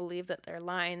because they believe that their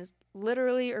lines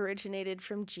literally originated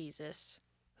from Jesus,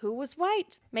 who was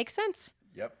white. Makes sense.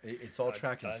 Yep, it's all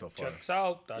tracking so far. Checks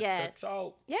out. That Yeah. checks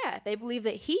out. Yeah, they believe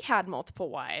that he had multiple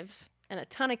wives and a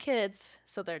ton of kids,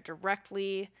 so they're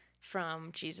directly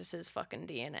from Jesus's fucking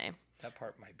DNA. That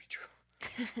part might be true.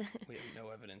 We have no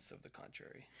evidence of the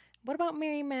contrary. What about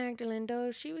Mary Magdalene,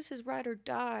 though? She was his ride or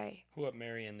die. Who up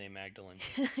Mary and they Magdalene?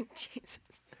 Jesus.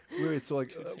 Wait, so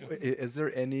like, soon. is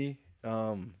there any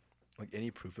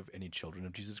any proof of any children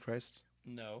of Jesus Christ?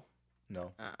 No,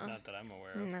 No. not that I'm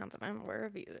aware of. Not that I'm aware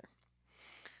of either.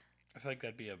 I feel like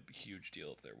that'd be a huge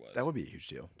deal if there was. That would be a huge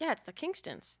deal. Yeah, it's the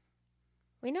Kingstons.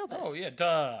 We know this. Oh yeah,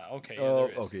 duh. Okay. Yeah, Oh,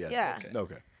 there is. okay, yeah. Yeah. Okay.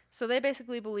 Okay. So they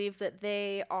basically believe that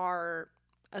they are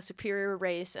a superior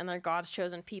race and they're God's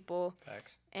chosen people,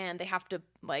 Facts. and they have to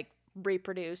like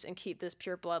reproduce and keep this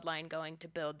pure bloodline going to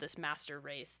build this master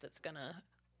race that's gonna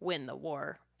win the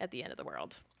war at the end of the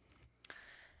world.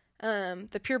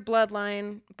 The pure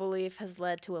bloodline belief has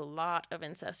led to a lot of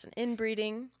incest and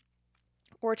inbreeding.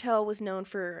 Ortel was known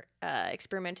for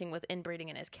experimenting with inbreeding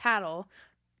in his cattle,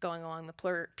 going along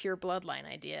the pure bloodline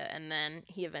idea, and then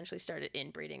he eventually started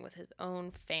inbreeding with his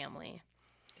own family.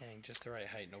 Dang, just the right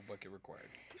height, no bucket required.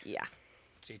 Yeah.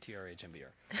 JTR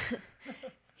HMBR.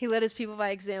 He led his people by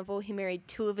example. He married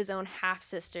 2 of his own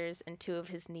half-sisters and 2 of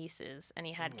his nieces, and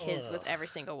he had kids with every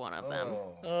single one of them.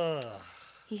 Ugh.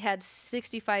 He had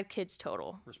 65 kids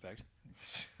total. Respect.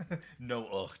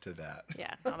 No to that.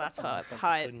 Yeah, no, that's hot.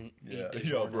 Couldn't Yeah, eat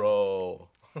yo, dishwater. bro.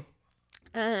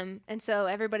 And so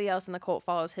everybody else in the cult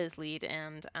follows his lead,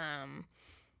 and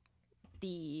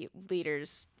the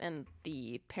leaders and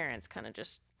the parents kind of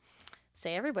just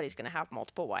say everybody's going to have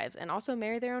multiple wives and also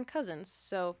marry their own cousins.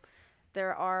 So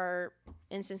there are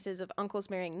instances of uncles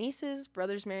marrying nieces,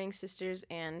 brothers marrying sisters,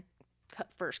 and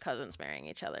first cousins marrying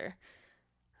each other.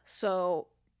 So,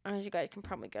 as you guys can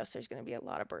probably guess, there's going to be a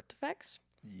lot of birth defects.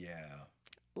 Yeah.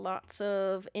 Lots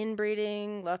of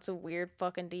inbreeding, lots of weird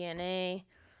fucking DNA.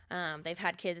 They've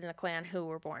had kids in the clan who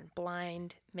were born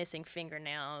blind, missing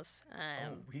fingernails,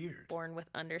 Weird. born with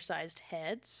undersized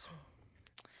heads.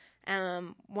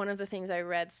 One of the things I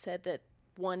read said that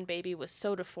one baby was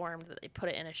so deformed that they put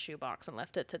it in a shoebox and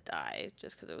left it to die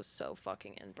just because it was so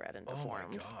fucking inbred and deformed.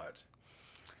 Oh my god.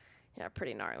 Yeah,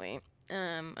 pretty gnarly.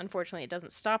 Unfortunately, it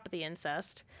doesn't stop at the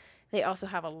incest. They also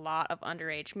have a lot of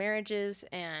underage marriages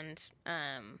and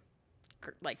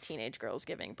like teenage girls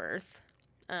giving birth.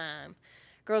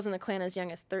 Girls in the clan as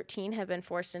young as 13 have been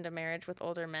forced into marriage with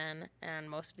older men, and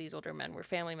most of these older men were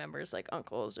family members like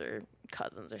uncles or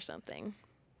cousins or something.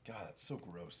 God, that's so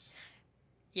gross.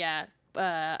 Yeah.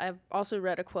 I've also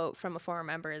read a quote from a former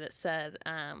member that said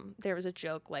there was a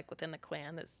joke like within the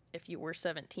clan that if you were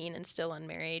 17 and still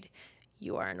unmarried,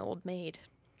 you are an old maid.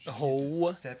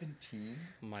 Oh 17?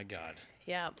 my god.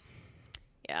 Yeah.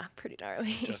 Yeah, pretty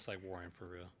gnarly. Just like Warren for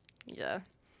real. Yeah.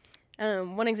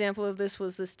 One example of this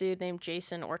was this dude named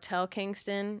Jason Ortel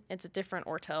Kingston. It's a different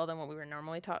Ortel than what we were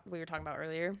talking about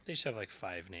earlier. They should have like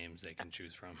 5 names they can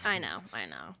choose from. I know.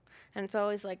 And it's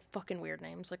always like fucking weird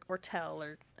names like Ortel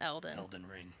or Eldon. Elden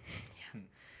Ring.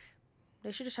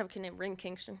 They should just have a kid named Ring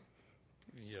Kingston.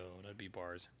 Yo, that'd be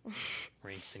bars.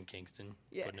 Ringston Kingston.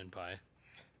 Yeah. Pudding and pie.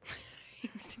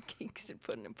 Kingston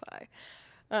pudding and pie.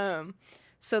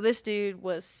 So this dude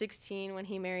was 16 when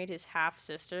he married his half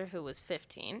sister, who was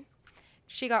 15.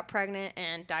 She got pregnant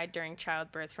and died during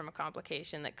childbirth from a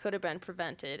complication that could have been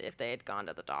prevented if they had gone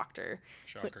to the doctor.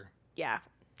 Shocker. Yeah.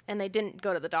 And they didn't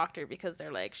go to the doctor because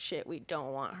they're like, shit, we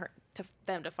don't want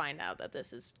them to find out that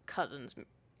this is cousins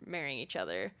marrying each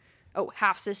other. Oh,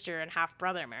 half sister and half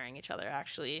brother marrying each other,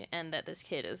 actually. And that this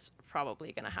kid is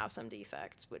probably going to have some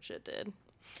defects, which it did.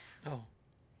 Oh.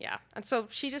 Yeah. And so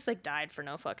she just like died for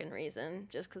no fucking reason,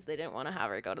 just because they didn't want to have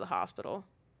her go to the hospital.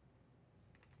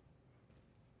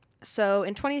 So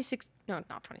in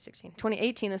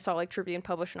 2018, the Salt Lake Tribune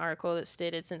published an article that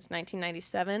stated since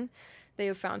 1997, they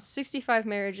have found 65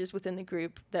 marriages within the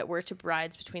group that were to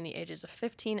brides between the ages of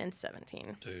 15 and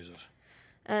 17. Jesus.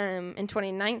 In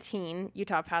 2019,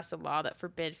 Utah passed a law that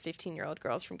forbid 15-year-old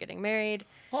girls from getting married.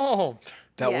 Oh.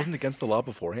 That Yeah. wasn't against the law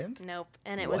beforehand? Nope.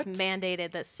 And it was What?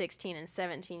 mandated that 16 and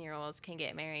 17-year-olds can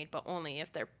get married, but only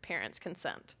if their parents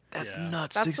consent. That's Yeah.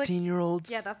 nuts. That's like- 16-year-olds?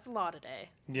 Yeah, that's the law today.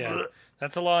 Yeah.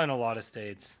 That's a law in a lot of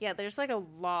states. Yeah, there's like a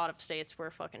lot of states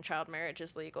where fucking child marriage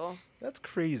is legal. That's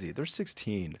crazy. They're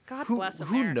 16. God who, bless Who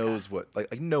America. knows what?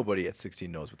 Like nobody at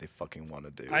 16 knows what they fucking want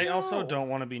to do. I also No. don't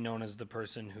want to be known as the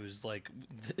person who's like,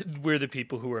 we're the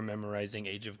people who are memorizing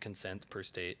age of consent per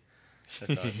state.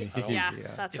 That's us. I don't- Yeah,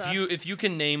 Yeah. that's If us. if you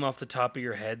can name off the top of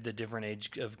your head the different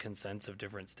age of consents of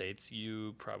different states,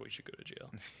 you probably should go to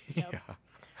jail. Yep. Yeah.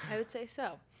 I would say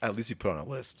so. At least we put on a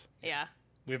list. Yeah.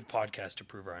 We have a podcast to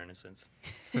prove our innocence.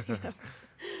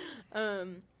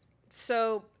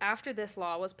 So after this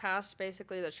law was passed,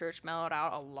 basically the church mellowed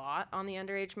out a lot on the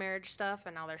underage marriage stuff,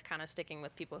 and now they're kind of sticking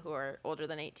with people who are older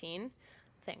than 18.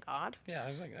 Thank God. Yeah, I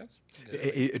was like, that's good.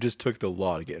 It just took the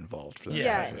law to get involved for that. to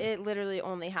Yeah, happen. it literally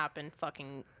only happened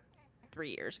fucking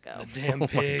 3 years ago. The damn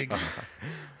pigs.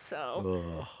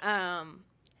 So, Ugh.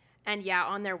 and yeah,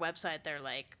 on their website, they're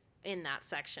like, in that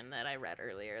section that I read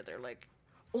earlier, they're like,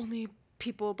 only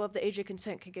people above the age of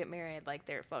consent can get married. Like,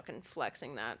 they're fucking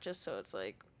flexing that just so it's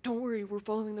like, don't worry, we're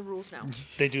following the rules now.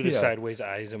 They do the Yeah. sideways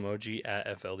eyes emoji at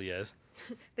FLDS.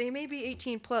 They may be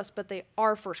 18 plus, but they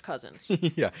are first cousins.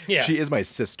 Yeah. Yeah. She is my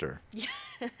sister.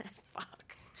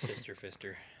 Fuck. Sister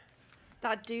fister.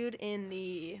 That dude in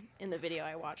the video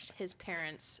I watched, his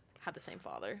parents had the same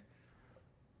father.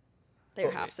 They were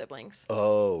Okay. half siblings.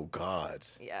 Oh God.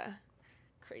 Yeah.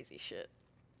 Crazy shit.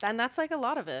 And that's like a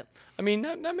lot of it. I mean,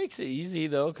 that makes it easy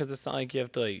though, because it's not like you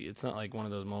have to like. It's not like one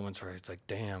of those moments where it's like,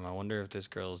 damn, I wonder if this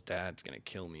girl's dad's gonna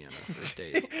kill me on our first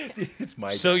date. It's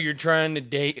my So dad. you're trying to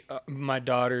date my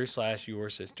daughter / your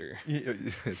sister.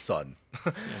 Son.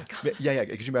 Yeah.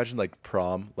 Could you imagine like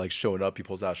prom, like showing up, he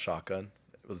pulls out a shotgun.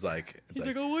 It was like, He's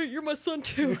like, oh wait, you're my son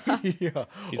too. yeah.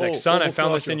 He's like, son, I almost found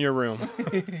got this in you." your room.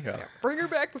 Yeah. Bring her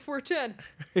back before 10.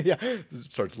 Yeah.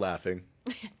 Just starts laughing.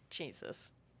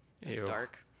 Jesus. It's Ew.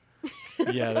 dark.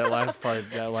 Yeah, that last part.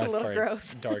 That a last little part.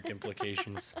 gross. Dark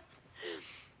implications.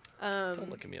 Don't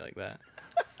look at me like that.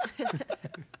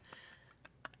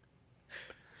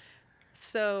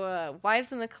 So,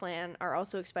 wives in the clan are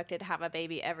also expected to have a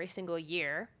baby every single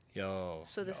year. Yo.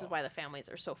 So this is why the families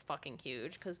are so fucking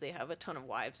huge, because they have a ton of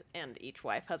wives, and each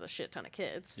wife has a shit ton of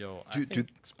kids. Yo, I Dude, think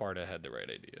Sparta had the right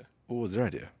idea. What was their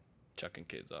idea? Chucking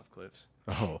kids off cliffs.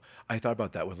 Oh, I thought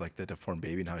about that with like the deformed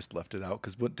baby and how I just left it out.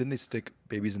 Because didn't they stick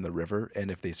babies in the river?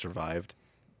 And if they survived,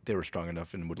 they were strong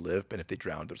enough and would live. And if they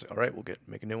drowned, they're like, all right, we'll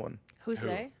make a new one. Who's Who?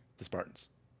 they? The Spartans.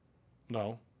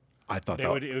 No. I thought They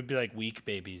that. would. It would be like weak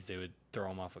babies. They would throw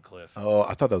them off a cliff. Oh,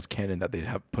 I thought that was canon that they'd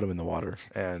have put them in the water.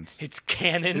 And It's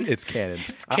canon. it's canon.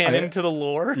 It's canon to the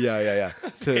lore. Yeah.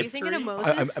 Are you thinking of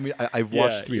Moses? I've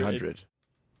watched Yeah, 300.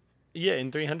 Yeah,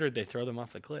 in 300 they throw them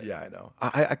off the cliff. Yeah, I know.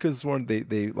 I could have sworn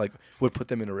they like would put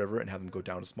them in a river and have them go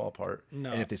down a small part.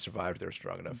 No. And if they survived, they were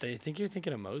strong enough. They think you're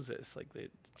thinking of Moses. Like they.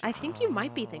 I think you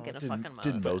might be thinking of fucking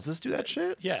Moses. Did Moses do that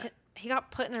shit? Yeah. He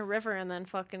got put in a river, and then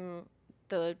fucking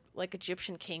the like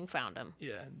Egyptian king found him.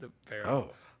 Yeah. The pharaoh.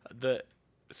 Oh. The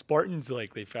Spartans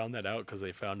they found that out because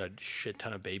they found a shit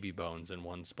ton of baby bones in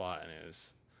one spot, and it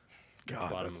was God,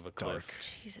 the bottom that's of a dark.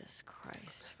 cliff. Jesus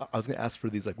Christ. I was gonna ask for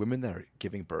these like women that are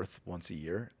giving birth once a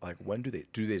year. Like when do they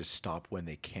just stop when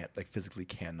they can't like physically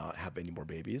cannot have any more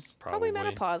babies? Probably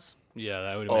menopause. Yeah,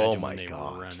 I would Oh imagine my when they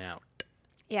God. run out.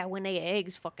 Yeah, when they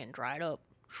eggs fucking dried up,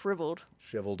 shriveled.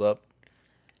 Shriveled up.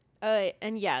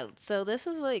 And yeah, so this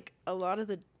is like a lot of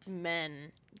the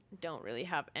men don't really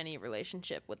have any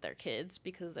relationship with their kids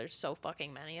because there's so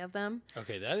fucking many of them.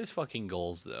 Okay, that is fucking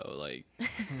goals though. Like,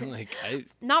 I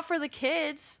Not for the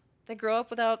kids. They grow up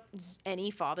without any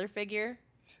father figure.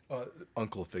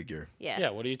 Uncle figure. Yeah. yeah.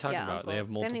 What are you talking Yeah, about? They have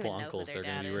uncle. They don't even multiple know who uncles. their They're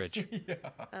gonna be dad is. rich.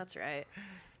 That's right.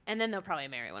 And then they'll probably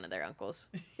marry one of their uncles.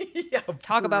 Yeah.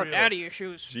 Talk for about real. daddy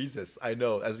issues. Jesus, I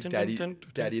know. As Dun, daddy, dun,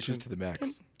 dun, daddy dun, issues dun, to the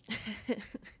max.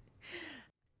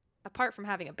 Apart from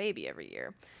having a baby every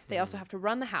year, they also have to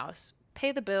run the house,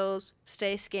 pay the bills,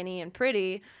 stay skinny and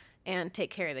pretty, and take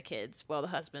care of the kids while the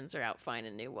husbands are out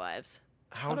finding new wives.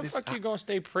 How the fuck you gonna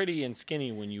stay pretty and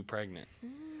skinny when you pregnant?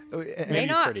 May Maybe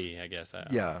not. pretty, I guess. I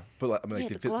don't know. Yeah, but like, I mean, Yeah,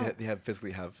 like the glow. they have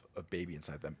physically have a baby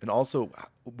inside them, and also,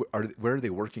 where are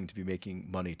they working to be making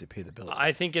money to pay the bills?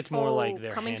 I think it's more Oh, like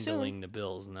they're coming soon. handling the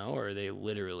bills, no? Or are they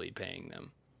literally paying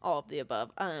them? All of the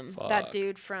above. Fuck. That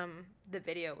dude from the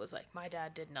video was like, my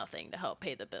dad did nothing to help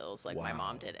pay the bills. Like, my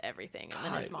mom Wow. did everything. And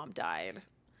then his God. mom died.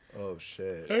 Oh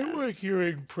shit! I'm like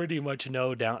hearing pretty much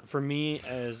no down. For me,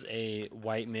 as a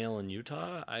white male in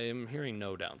Utah, I am hearing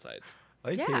no downsides. I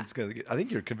think Yeah. Peyton's gonna. I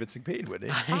think you're convincing Peyton, Whitney.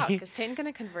 Wow, is Peyton going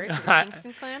to convert to the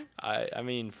Kingston Clan? I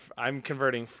mean, I'm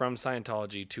converting from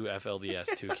Scientology to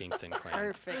FLDS to Kingston Clan.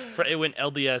 Perfect. It went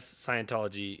LDS,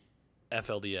 Scientology,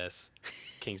 FLDS,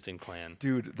 Kingston Clan.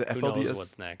 Dude, the Who knows FLDS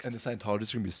what's next? and the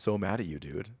Scientologists are gonna be so mad at you,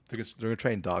 dude. They're gonna try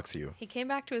and dox you. He came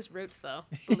back to his roots, though,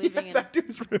 believing in Back to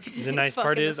his roots. The nice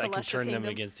part Fucking the is I can Celestial turn them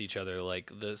Kingdom. against each other. Like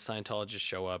the Scientologists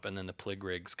show up, and then the plig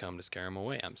rigs come to scare them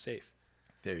away. I'm safe.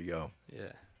 There you go.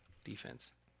 Yeah,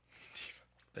 defense.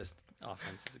 Best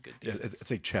offense is a good Yeah, defense.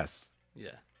 it's like chess.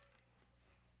 Yeah.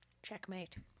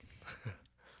 Checkmate.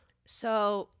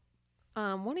 So,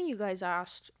 one of you guys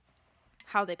asked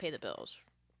how they pay the bills,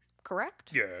 correct?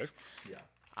 Yes. Yeah.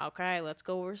 Okay, let's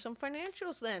go over some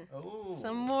financials then. Oh.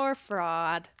 Some more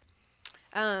fraud.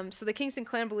 So the Kingston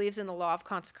Clan believes in the law of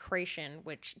consecration,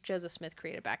 which Joseph Smith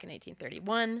created back in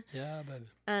 1831. Yeah,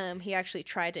 baby. He actually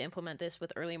tried to implement this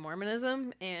with early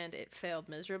Mormonism, and it failed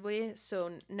miserably.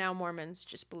 So now Mormons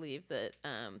just believe that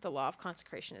the law of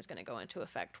consecration is going to go into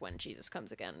effect when Jesus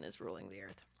comes again and is ruling the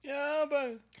earth. Yeah,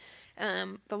 baby.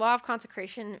 The law of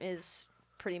consecration is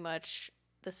pretty much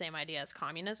the same idea as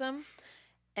communism.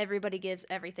 Everybody gives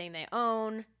everything they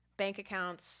own, bank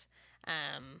accounts,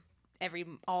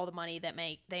 all the money that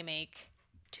they make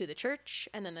to the church,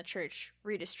 and then the church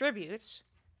redistributes,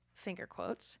 finger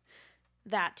quotes,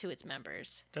 that to its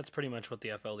members. That's pretty much what the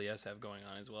FLDS have going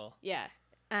on as well. Yeah.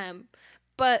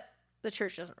 But the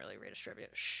church doesn't really redistribute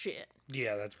shit.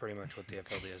 Yeah, that's pretty much what the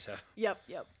FLDS have.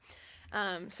 Yep.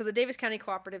 So the Davis County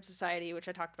Cooperative Society, which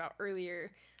I talked about earlier,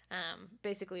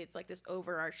 basically it's like this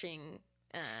overarching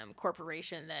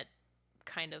corporation that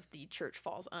kind of the church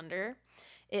falls under.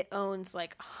 It owns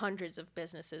like hundreds of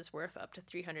businesses worth up to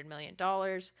 $300 million,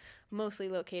 mostly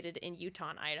located in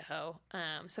Utah and Idaho.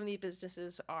 Some of these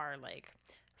businesses are like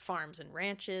farms and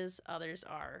ranches. Others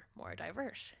are more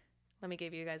diverse. Let me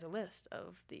give you guys a list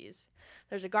of these.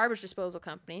 There's a garbage disposal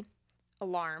company,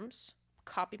 alarms,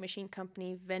 copy machine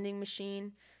company, vending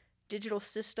machine, digital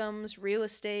systems, real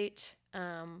estate,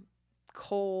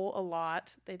 coal a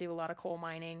lot. They do a lot of coal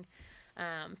mining.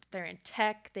 They're in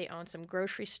tech. They own some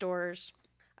grocery stores,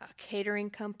 a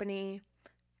catering company,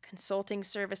 consulting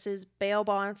services, bail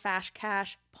bond, fast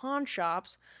cash, pawn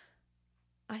shops.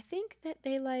 I think that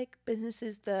they like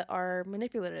businesses that are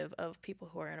manipulative of people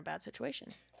who are in a bad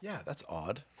situation. Yeah, that's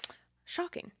odd.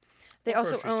 Shocking. They What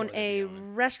also grocery own store do they a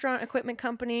own? restaurant equipment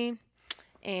company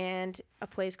and a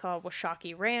place called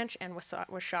Washakie Ranch and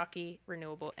Washakie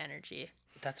Renewable Energy.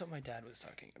 That's what my dad was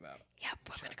talking about. Yep,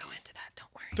 we're going to go into that. Don't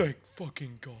worry. Thank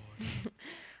fucking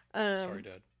God. Sorry,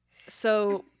 Dad.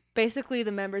 So basically,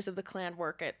 the members of the clan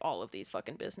work at all of these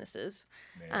fucking businesses.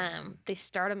 Man. They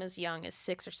start them as young as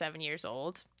 6 or 7 years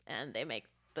old, and they make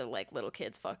the like little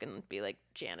kids fucking be like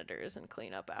janitors and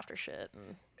clean up after shit.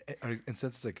 And since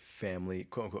it's like family,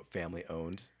 quote unquote, family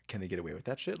owned, can they get away with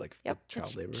that shit? Like Yep, with child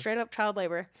it's labor? straight up child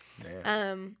labor.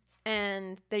 Man.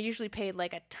 And they're usually paid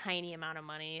like a tiny amount of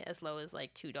money, as low as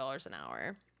like $2 an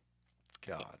hour.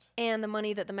 God. And the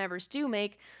money that the members do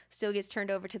make still gets turned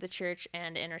over to the church,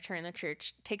 and in return, the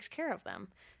church takes care of them.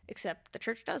 Except the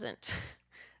church doesn't.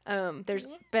 There's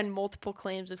been multiple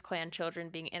claims of clan children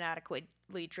being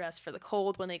inadequately dressed for the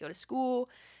cold when they go to school,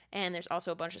 and there's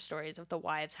also a bunch of stories of the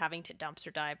wives having to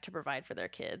dumpster dive to provide for their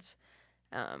kids.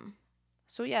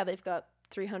 So yeah, they've got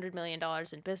 $300 million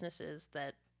in businesses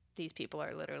that these people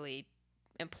are literally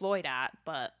employed at,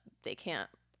 but they can't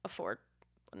afford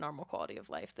normal quality of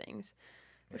life things,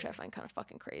 which I find kind of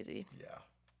fucking crazy. Yeah.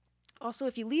 Also,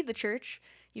 if you leave the church,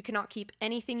 you cannot keep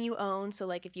anything you own. So,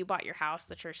 like, if you bought your house,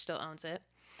 the church still owns it.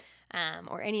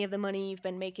 Or any of the money you've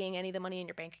been making, any of the money in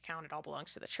your bank account, it all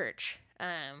belongs to the church.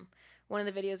 One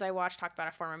of the videos I watched talked about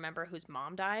a former member whose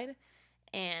mom died.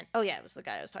 And, oh yeah, it was the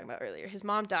guy I was talking about earlier. His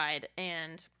mom died,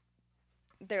 and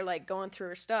they're, like, going through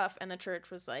her stuff, and the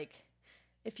church was like,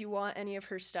 if you want any of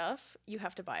her stuff, you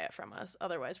have to buy it from us.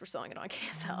 Otherwise, we're selling it on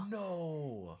KSL.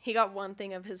 No. He got one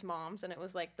thing of his mom's, and it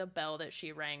was like the bell that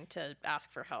she rang to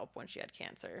ask for help when she had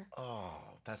cancer. Oh,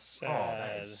 that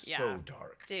Sad. is Yeah. so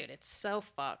dark. Dude, it's so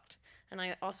fucked. And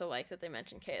I also like that they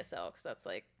mentioned KSL because that's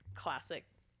like classic.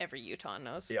 Every Utah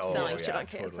knows selling shit on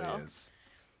KSL. Totally is.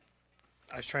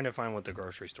 I was trying to find what the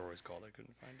grocery store was called. I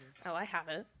couldn't find it. Oh, I have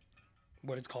it.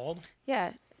 What it's called?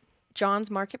 Yeah,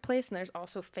 John's Marketplace, and there's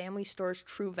also Family Store's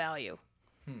True Value.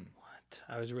 What?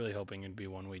 I was really hoping it'd be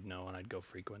one we'd know, and I'd go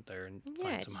frequent there and Yeah,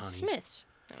 find it's some honey. Smith's.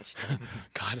 No, I'm just kidding.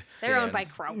 God. They're owned by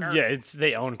Dan's. Kroger. Yeah,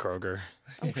 they own Kroger.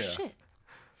 Oh Yeah. shit.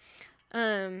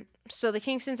 So the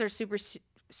Kingstons are super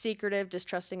secretive,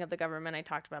 distrusting of the government. I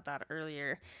talked about that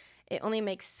earlier. It only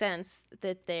makes sense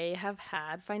that they have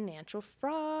had financial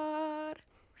fraud.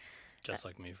 Just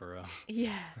like me for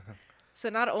Yeah. So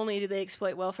not only do they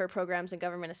exploit welfare programs and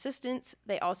government assistance,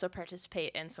 they also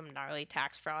participate in some gnarly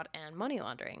tax fraud and money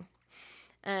laundering.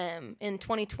 In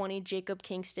 2020, Jacob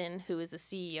Kingston, who is the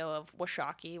CEO of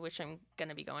Washakie, which I'm going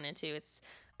to be going into, it's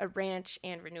a ranch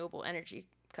and renewable energy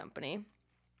company.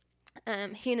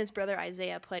 He and his brother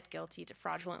Isaiah pled guilty to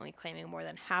fraudulently claiming more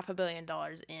than $500 million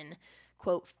in,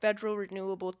 quote, federal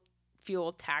renewable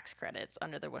fuel tax credits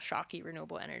under the Washakie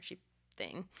renewable energy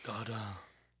thing. God.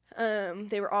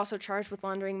 They were also charged with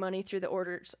laundering money through the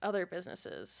order's other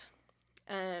businesses.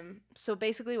 So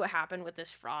basically what happened with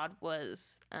this fraud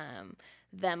was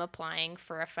them applying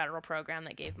for a federal program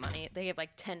that gave money. They gave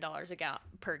like $10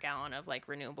 per gallon of like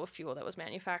renewable fuel that was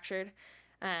manufactured.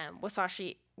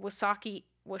 Washakie.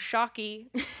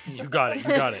 You got it.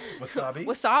 You got it. Wasabi?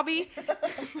 Wasabi.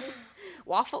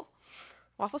 Waffle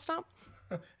stomp.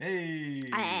 Hey.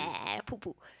 Poo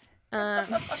poo.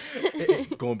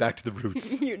 Going back to the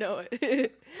roots. You know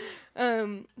it.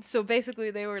 So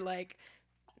basically they were like,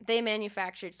 they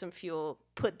manufactured some fuel,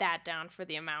 put that down for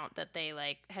the amount that they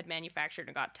like had manufactured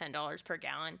and got $10 per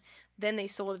gallon. Then they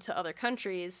sold it to other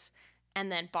countries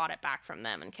and then bought it back from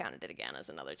them and counted it again as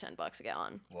another $10 a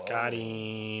gallon. Whoa. Got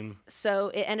him. So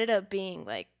it ended up being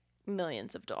like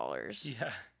millions of dollars.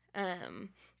 Yeah.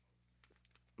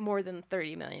 More than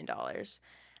 $30 million.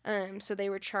 So they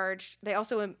were charged. They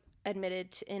also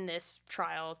admitted in this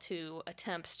trial to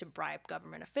attempts to bribe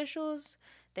government officials.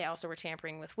 They also were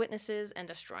tampering with witnesses and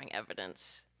destroying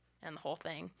evidence and the whole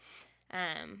thing.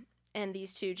 And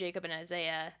these two, Jacob and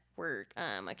Isaiah, were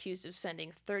accused of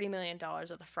sending $30 million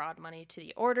of the fraud money to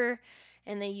the order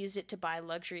and they use it to buy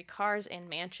luxury cars and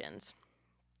mansions.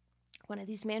 One of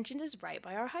these mansions is right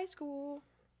by our high school.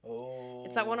 Oh.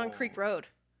 It's that one on Creek Road.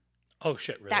 Oh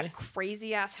shit! Really? That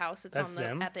crazy ass house that's That's on the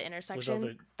them? at the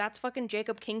intersection. That's fucking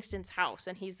Jacob Kingston's house,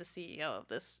 and he's the CEO of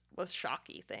this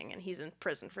Shocky thing, and he's in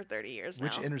prison for 30 years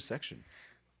Which now. intersection?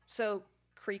 So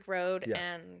Creek Road Yeah.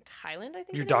 and Highland, I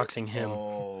think. You're it is. doxing him.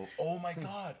 Oh my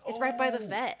God! It's right by the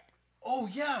vet. Oh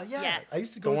yeah. Yeah. I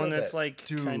used to The go. one to that's that. like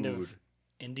Dude. kind of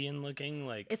Indian looking,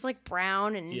 like It's like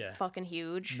brown and Yeah. fucking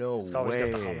huge. No it's always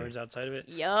way. got the Hummers outside of it.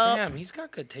 Yup. Damn, he's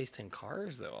got good taste in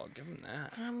cars, though. I'll give him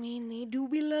that. I mean, they do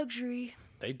be luxury.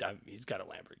 He's got a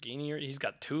Lamborghini. He's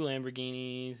got 2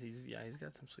 Lamborghinis. He's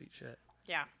got some sweet shit.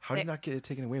 Yeah. How did he not get it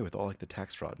taken away with all like the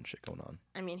tax fraud and shit going on?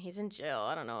 I mean, he's in jail.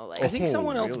 I don't know. Like, I think Oh,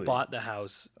 someone else really? bought the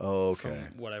house. Oh, okay.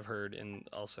 From what I've heard, and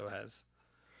also has.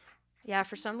 yeah.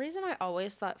 For some reason, I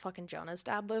always thought fucking Jonah's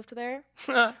dad lived there.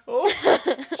 Shout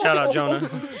out Jonah.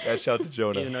 Yeah, shout out to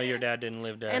Jonah. Even though your dad didn't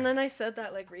live there. And then I said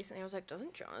that like recently. I was like,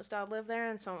 doesn't Jonah's dad live there?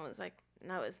 And someone was like,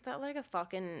 no, isn't that like a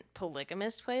fucking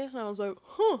polygamist place? And I was like,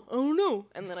 I don't know.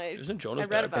 And then Isn't Jonah's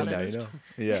read dad about And now it. you know.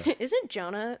 Yeah. Isn't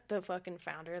Jonah the fucking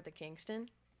founder of the Kingston?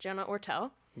 Jonah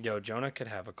Ortel? Yo, Jonah could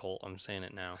have a cult. I'm saying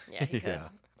it now. Yeah, he could. Yeah.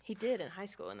 He did in high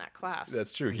school in that class.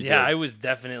 That's true. He Yeah, did. I was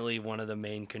definitely one of the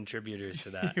main contributors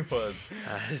to that. He was.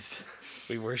 As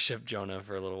we worshipped Jonah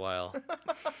for a little while.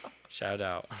 Shout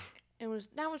out.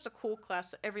 That was the cool class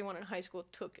that everyone in high school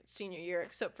took at senior year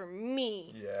except for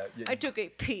me. Yeah. I took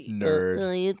AP.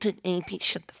 Nerd. You took AP.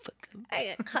 Shut the fuck up.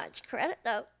 I got college credit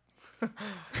though.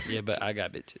 Yeah, but I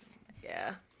got bitches.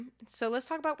 Yeah. So let's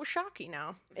talk about Washakie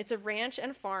now. It's a ranch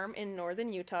and farm in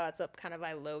northern Utah. It's up kind of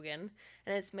by Logan,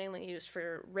 and it's mainly used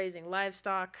for raising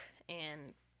livestock and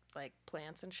like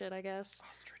plants and shit, I guess.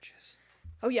 Ostriches.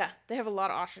 Oh yeah, they have a lot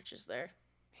of ostriches there,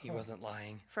 He wasn't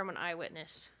lying. from an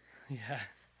eyewitness. Yeah.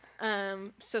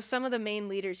 So some of the main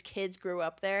leaders' kids grew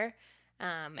up there,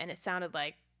 and it sounded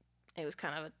like it was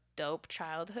kind of a dope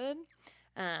childhood,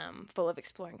 full of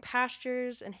exploring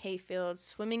pastures and hayfields,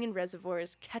 swimming in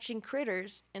reservoirs, catching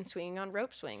critters, and swinging on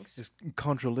rope swings. Just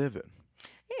contra living.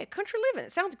 Yeah, country living.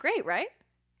 It sounds great, right?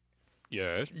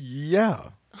 Yes. Yeah.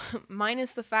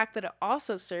 Minus the fact that it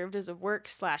also served as a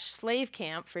work/slave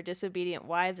camp for disobedient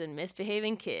wives and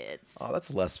misbehaving kids. Oh, that's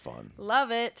less fun.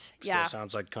 Love it. Still Yeah.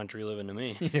 sounds like country living to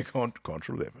me. Yeah,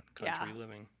 contra living. Country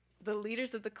living. The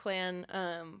leaders of the clan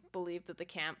believed that the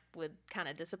camp would kind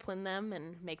of discipline them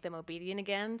and make them obedient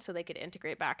again so they could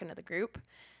integrate back into the group.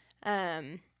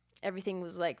 Everything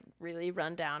was like really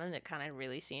run down and it kind of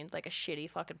really seemed like a shitty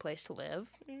fucking place to live.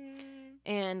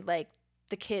 And like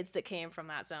the kids that came from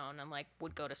that zone and like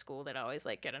would go to school, they'd always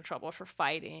like get in trouble for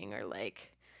fighting or like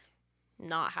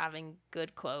not having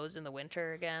good clothes in the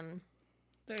winter again.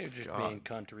 They're just God. being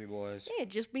country boys. Yeah,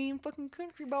 just being fucking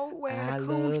country boy wearing I a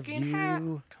love coonskin hat.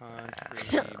 you.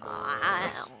 Country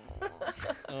boys.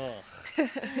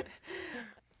 Ugh.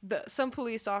 Some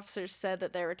police officers said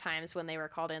that there were times when they were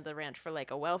called into the ranch for like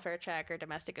a welfare check or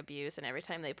domestic abuse, and every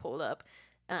time they pulled up,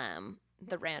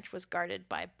 the ranch was guarded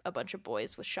by a bunch of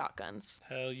boys with shotguns.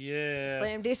 Hell yeah.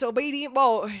 Slam disobedient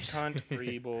boys.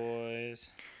 Country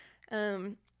boys.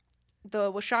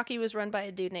 The Washakie was run by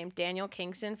a dude named Daniel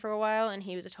Kingston for a while, and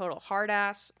he was a total hard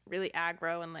ass, really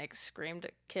aggro, and like screamed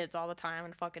at kids all the time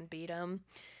and fucking beat them.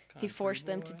 He forced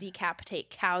them to decapitate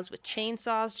cows with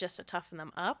chainsaws just to toughen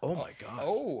them up. Oh my god.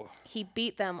 Oh. He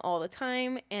beat them all the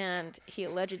time, and he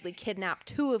allegedly kidnapped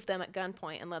 2 of them at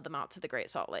gunpoint and led them out to the Great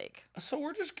Salt Lake. So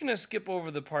we're just going to skip over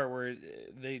the part where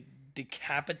they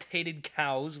decapitated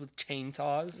cows with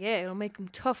chainsaws. Yeah, it'll make them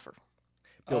tougher.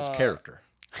 Builds character.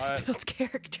 Builds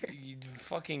character.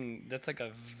 That's like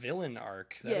a villain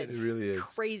arc. That Yeah, is It really is.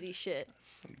 Crazy shit.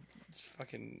 it's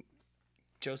fucking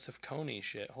Joseph Coney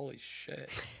shit. Holy shit.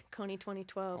 Coney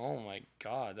 2012. Oh my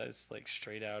god, that's like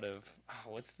straight out of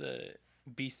what's the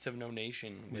Beasts of No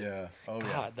Nation? with- Yeah. Oh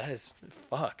God, that is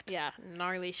fucked. Yeah,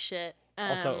 gnarly shit.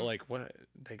 Also, like, what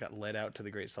they got led out to the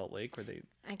Great Salt Lake, where they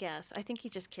I guess. I think he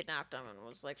just kidnapped them and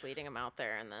was like leading them out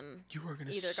there, and then you were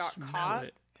gonna either got smell caught.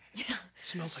 it. Yeah.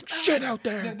 Smells like shit out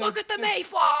there. Look at the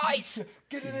mayflies!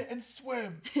 Get in it and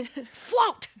swim.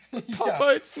 Float!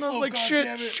 Papa, it smells like God shit.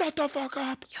 damn it. Shut the fuck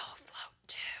up. You'll float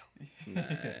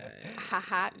too.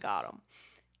 Haha, got him.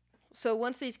 So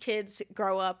once these kids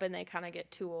grow up and they kind of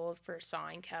get too old for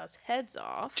sawing cows' heads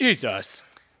off, Jesus.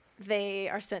 they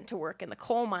are sent to work in the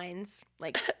coal mines,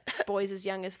 like boys as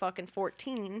young as fucking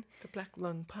 14. The black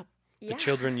lung pup. Yeah. The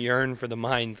children yearn for the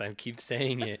mines. I keep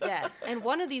saying it. Yeah, and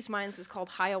one of these mines is called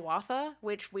Hiawatha,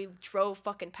 which we drove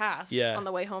fucking past Yeah. on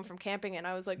the way home from camping, and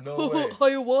I was like, No way.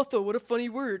 Hiawatha, what a funny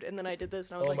word. And then I did this,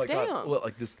 and I was Oh like, my damn. god.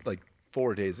 Well, like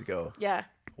 4 days ago. Yeah,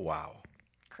 Wow.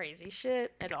 crazy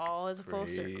shit. It all is a full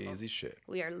circle. Crazy shit.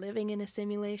 We are living in a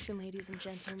simulation, ladies and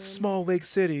gentlemen. Small Lake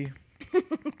City.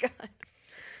 God.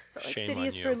 Salt Lake Shame City on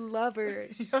is you. for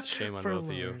lovers. Shame on For both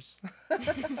lovers. of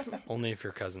you. Only if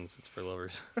you're cousins, it's for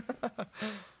lovers.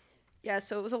 Yeah,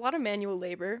 so it was a lot of manual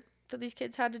labor that these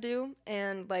kids had to do,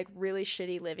 and like really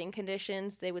shitty living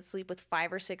conditions. They would sleep with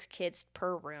 5 or 6 kids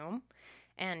per room,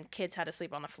 and kids had to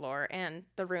sleep on the floor, and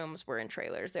the rooms were in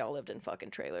trailers. They all lived in fucking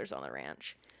trailers on the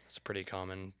ranch. It's a pretty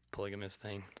common polygamous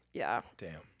thing. Yeah.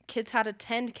 Damn. Kids had to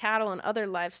tend cattle and other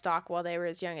livestock while they were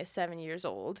as young as 7 years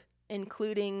old,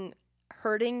 including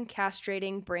herding,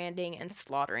 castrating, branding, and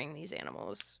slaughtering these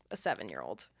animals, a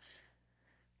 7-year-old.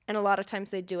 And a lot of times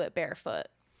they do it barefoot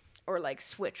or like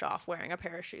switch off wearing a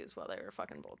pair of shoes while they were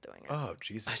fucking both doing it. Oh, I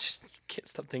Jesus. just can't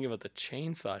stop thinking about the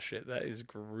chainsaw shit. That is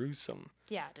gruesome.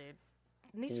 Yeah, dude.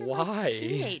 And these were Why? like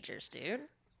teenagers, dude.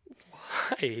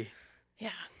 Why?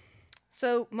 Yeah.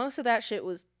 So most of that shit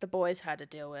was the boys had to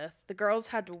deal with. The girls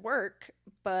had to work,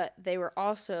 but they were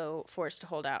also forced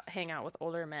to hang out with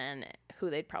older men who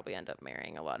they'd probably end up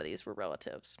marrying. A lot of these were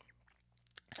relatives.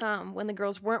 When the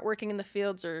girls weren't working in the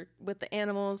fields or with the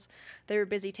animals, they were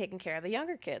busy taking care of the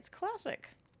younger kids. Classic.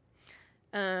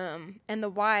 And the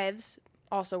wives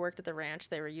also worked at the ranch.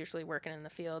 They were usually working in the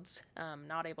fields,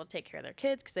 not able to take care of their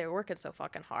kids because they were working so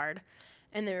fucking hard.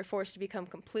 And they were forced to become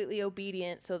completely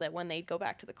obedient so that when they'd go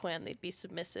back to the clan, they'd be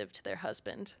submissive to their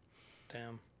husband.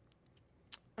 Damn.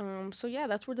 So yeah,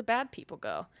 that's where the bad people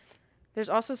go. There's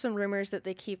also some rumors that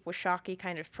they keep Washakie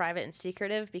kind of private and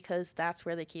secretive because that's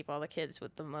where they keep all the kids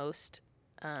with the most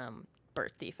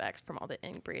birth defects from all the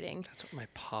inbreeding. That's what my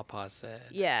papa said.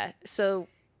 Yeah, so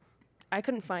I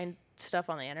couldn't find stuff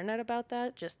on the internet about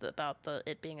that, just about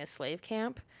it being a slave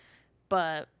camp.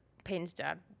 But Peyton's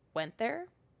dad went there.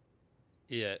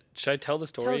 Yeah. Should I tell the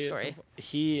story? Tell the story.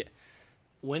 He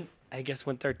went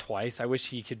there twice. I wish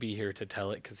he could be here to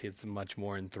tell it because it's much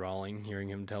more enthralling hearing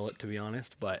him tell it, to be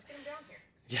honest. But Let's get him down here.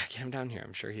 yeah, get him down here.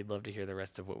 I'm sure he'd love to hear the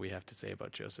rest of what we have to say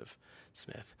about Joseph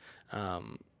Smith.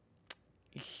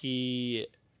 He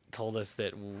told us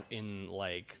that in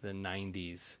like the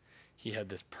 90s, he had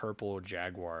this purple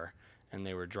Jaguar and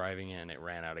they were driving it and it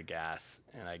ran out of gas.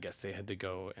 And I guess they had to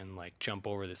go and like jump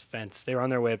over this fence. They were on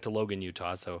their way up to Logan,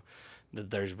 Utah. So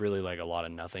there's really like a lot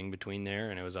of nothing between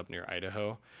there. And it was up near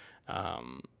Idaho.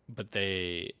 But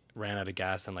they ran out of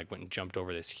gas and like went and jumped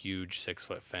over this huge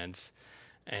 6-foot fence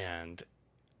and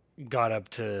got up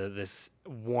to this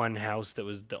one house that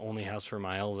was the only house for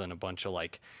miles, and a bunch of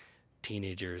like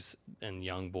teenagers and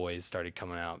young boys started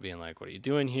coming out being like, what are you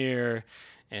doing here?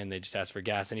 And they just asked for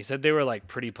gas. And he said they were like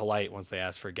pretty polite once they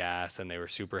asked for gas, and they were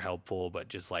super helpful, but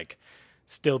just like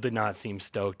still did not seem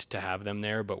stoked to have them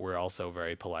there, but were also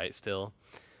very polite still.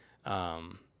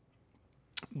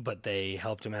 But they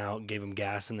helped him out, gave him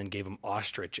gas, and then gave him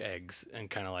ostrich eggs and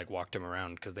kind of like walked him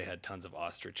around because they had tons of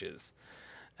ostriches.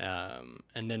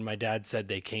 And then my dad said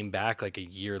they came back like a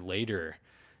year later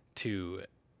to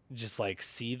just like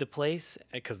see the place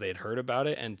because they had heard about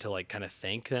it and to like kind of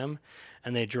thank them.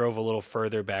 And they drove a little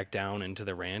further back down into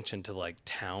the ranch, into like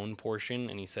town portion.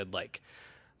 And he said like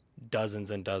dozens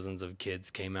and dozens of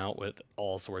kids came out with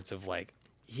all sorts of like,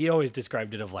 he always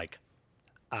described it of like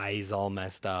eyes all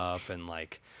messed up, and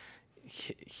like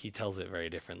he tells it very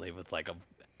differently with like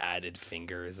added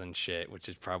fingers and shit, which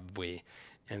is probably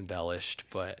embellished.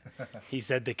 But he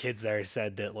said the kids there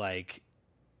said that like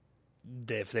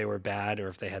if they were bad or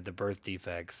if they had the birth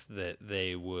defects, that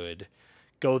they would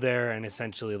go there and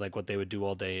essentially like what they would do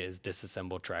all day is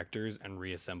disassemble tractors and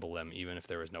reassemble them even if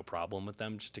there was no problem with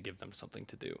them, just to give them something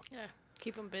to do. Yeah,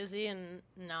 keep them busy and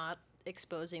not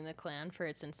exposing the clan for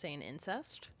its insane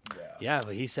incest. Yeah,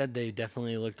 but he said they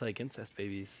definitely looked like incest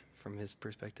babies from his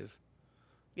perspective.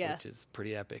 Yeah. Which is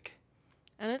pretty epic.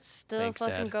 And it's still Thanks,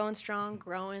 fucking Dad. going strong,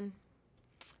 growing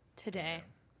today.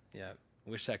 Yeah. I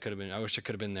wish I could have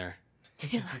been there.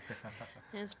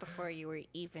 It's before you were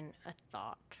even a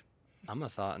thought. I'm a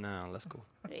thought now. Let's go.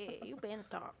 Hey, you been a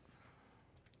thought.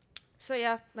 So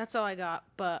yeah, that's all I got.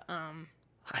 But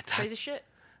crazy shit.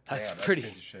 That's Damn, pretty.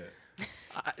 Crazy shit.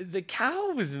 The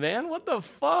cows, man. What the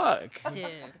fuck? Dude.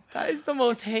 That is the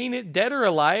most heinous, dead or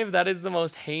alive. That is the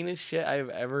most heinous shit I've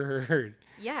ever heard.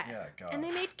 Yeah. Yeah, God. And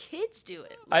they made kids do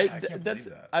it. I can't believe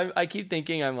that. I keep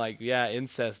thinking, I'm like, yeah,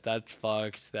 incest. That's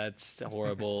fucked. That's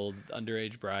horrible.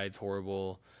 Underage brides,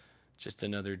 horrible. Just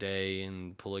another day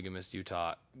in polygamous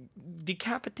Utah.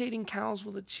 Decapitating cows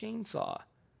with a chainsaw.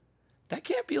 That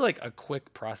can't be like a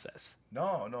quick process.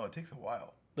 No, it takes a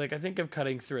while. Like I think of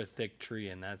cutting through a thick tree,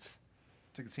 and that's.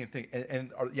 It's like the same thing.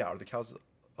 And are the cows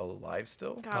alive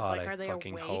still? God, like, I are they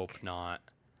fucking awake? hope not.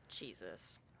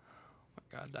 Jesus. Oh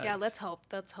my God, that Yeah, is- let's hope.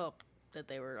 Let's hope. that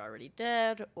they were already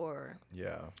dead or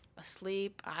Yeah.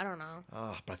 asleep. I don't know.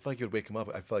 But I feel like it would wake him up.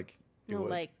 I feel like it No, would.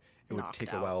 like, It would knocked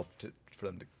take out. a while for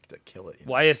them to kill it. You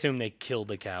know? Well, I assume they killed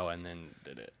the cow and then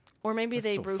did it. Or maybe That's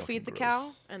they so fucking roofied the gross.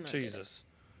 cow and then did it. Jesus.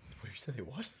 What did you say?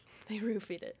 What? They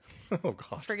roofied it. Oh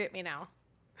God. Forget me now.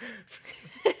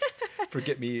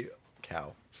 Forget me,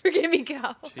 cow. Forget me,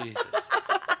 cow. Jesus.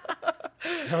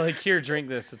 They're like, here, drink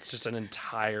this. It's just an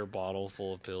entire bottle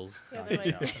full of pills. Yeah, Not they're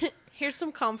a cow. like, here's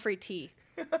some comfrey tea.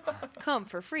 Come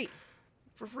for free.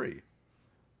 For free.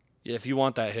 Yeah, if you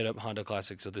want that, hit up Honda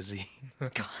Classics with a Z.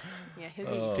 Yeah, he'll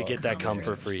Oh, To get that come for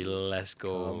comfort. free, let's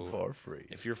go. Come for free.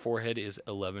 If your forehead is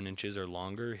 11 inches or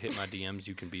longer, hit my DMs.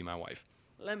 You can be my wife.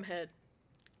 Lemhead.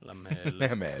 Lemhead.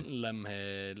 Lemhead.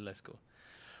 Lemhead. Let's go.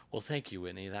 Well, thank you,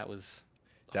 Whitney. That was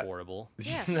That- horrible.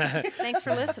 Yeah. Thanks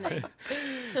for listening.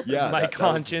 Yeah. My that was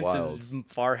conscience wild. is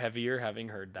far heavier having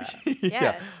heard that. Yeah. we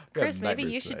have Chris, maybe you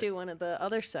nightmares should tonight. do one of the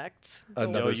other sects.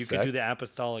 Another No, you could do the sect?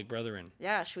 Apostolic Brethren.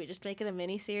 Yeah, should we just make it a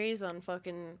mini series on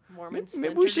fucking Mormon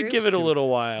Maybe we should give it a little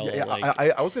while. Yeah, like,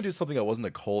 I was gonna do something that wasn't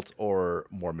a cult or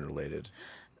Mormon related.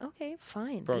 Okay,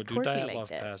 fine. bro, Be do quirky Diet like Love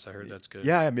that. Pass. I heard that's good.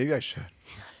 Yeah, maybe I should.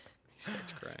 He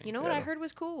starts crying. You know what Yeah. I heard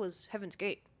was cool was Heaven's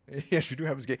Gate. Yeah, should we do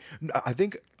Heaven's Gate? I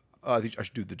think I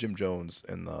should do the Jim Jones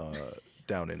and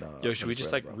down in. Yo, should we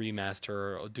just like Venezuela,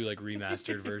 remaster or do like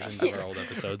remastered versions of our old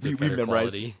episodes bro. with we better memorize.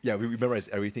 quality? Yeah, we memorize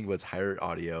everything, but it's higher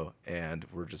audio, and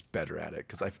we're just better at it.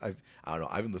 Because I don't know.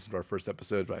 I haven't listened to our first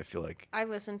episode, but I feel like I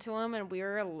listened to him and we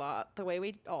were a lot. The way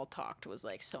we all talked was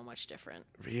like so much different.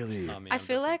 really. Not me, I I'm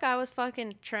feel different. like I was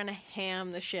fucking trying to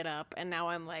ham the shit up, and now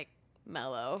I'm like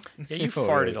mellow. Yeah, you Oh,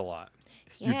 farted really? a lot.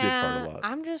 You did fart a lot.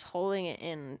 I'm just holding it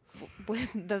in with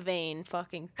the vein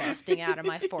fucking busting out of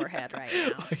my forehead right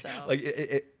now. So Like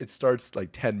it starts like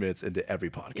 10 minutes into every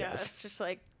podcast. yeah, it's just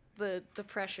like the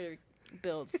pressure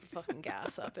builds the fucking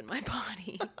gas up in my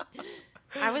body.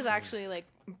 I was actually like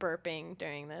burping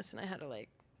during this, and I had to like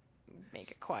make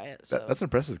it quiet. So That's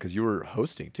impressive because you were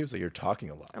hosting too, so you're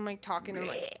talking a lot. I'm like talking and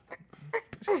like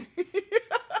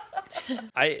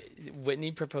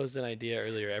Whitney proposed an idea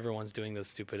earlier. Everyone's doing those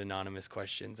stupid anonymous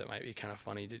questions. It might be kind of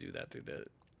funny to do that through the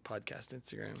podcast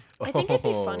Instagram. I think it'd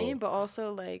be funny, Oh. but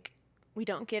also like we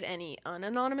don't get any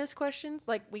unanonymous questions.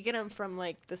 Like we get them from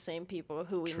like the same people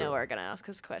who we know True. are gonna ask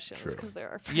us questions True. because they're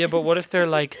our friends. Yeah, but what if they're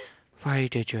like, why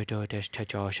did you do this to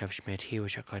Joseph Smith? He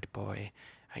was a good boy.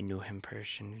 I knew him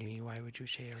personally. Why would you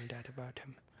say all that about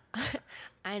him?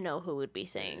 I know who would be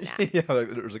saying that. Yeah, like,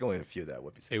 there's like only a few that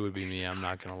would be. It would be me. I'm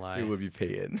not going to lie. It would be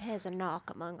paying. There's a knock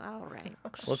among our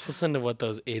ranks. Let's listen to what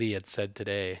those idiots said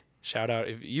today. Shout out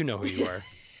if you know who you are.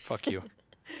 Fuck you.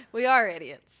 We are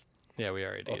idiots. Yeah, we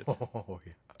are idiots. Oh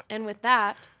yeah. And with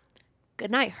that,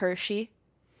 good night, Hershey.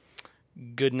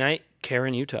 Good night,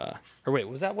 Karen, Utah. Or wait,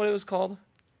 was that what it was called?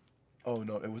 Oh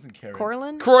no, it wasn't Karen.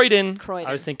 Corlin? Croydon. Croydon.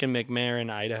 I was thinking McMahon,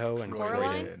 Idaho, and Coraline?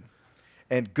 Croydon.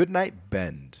 And good night,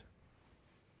 Bend.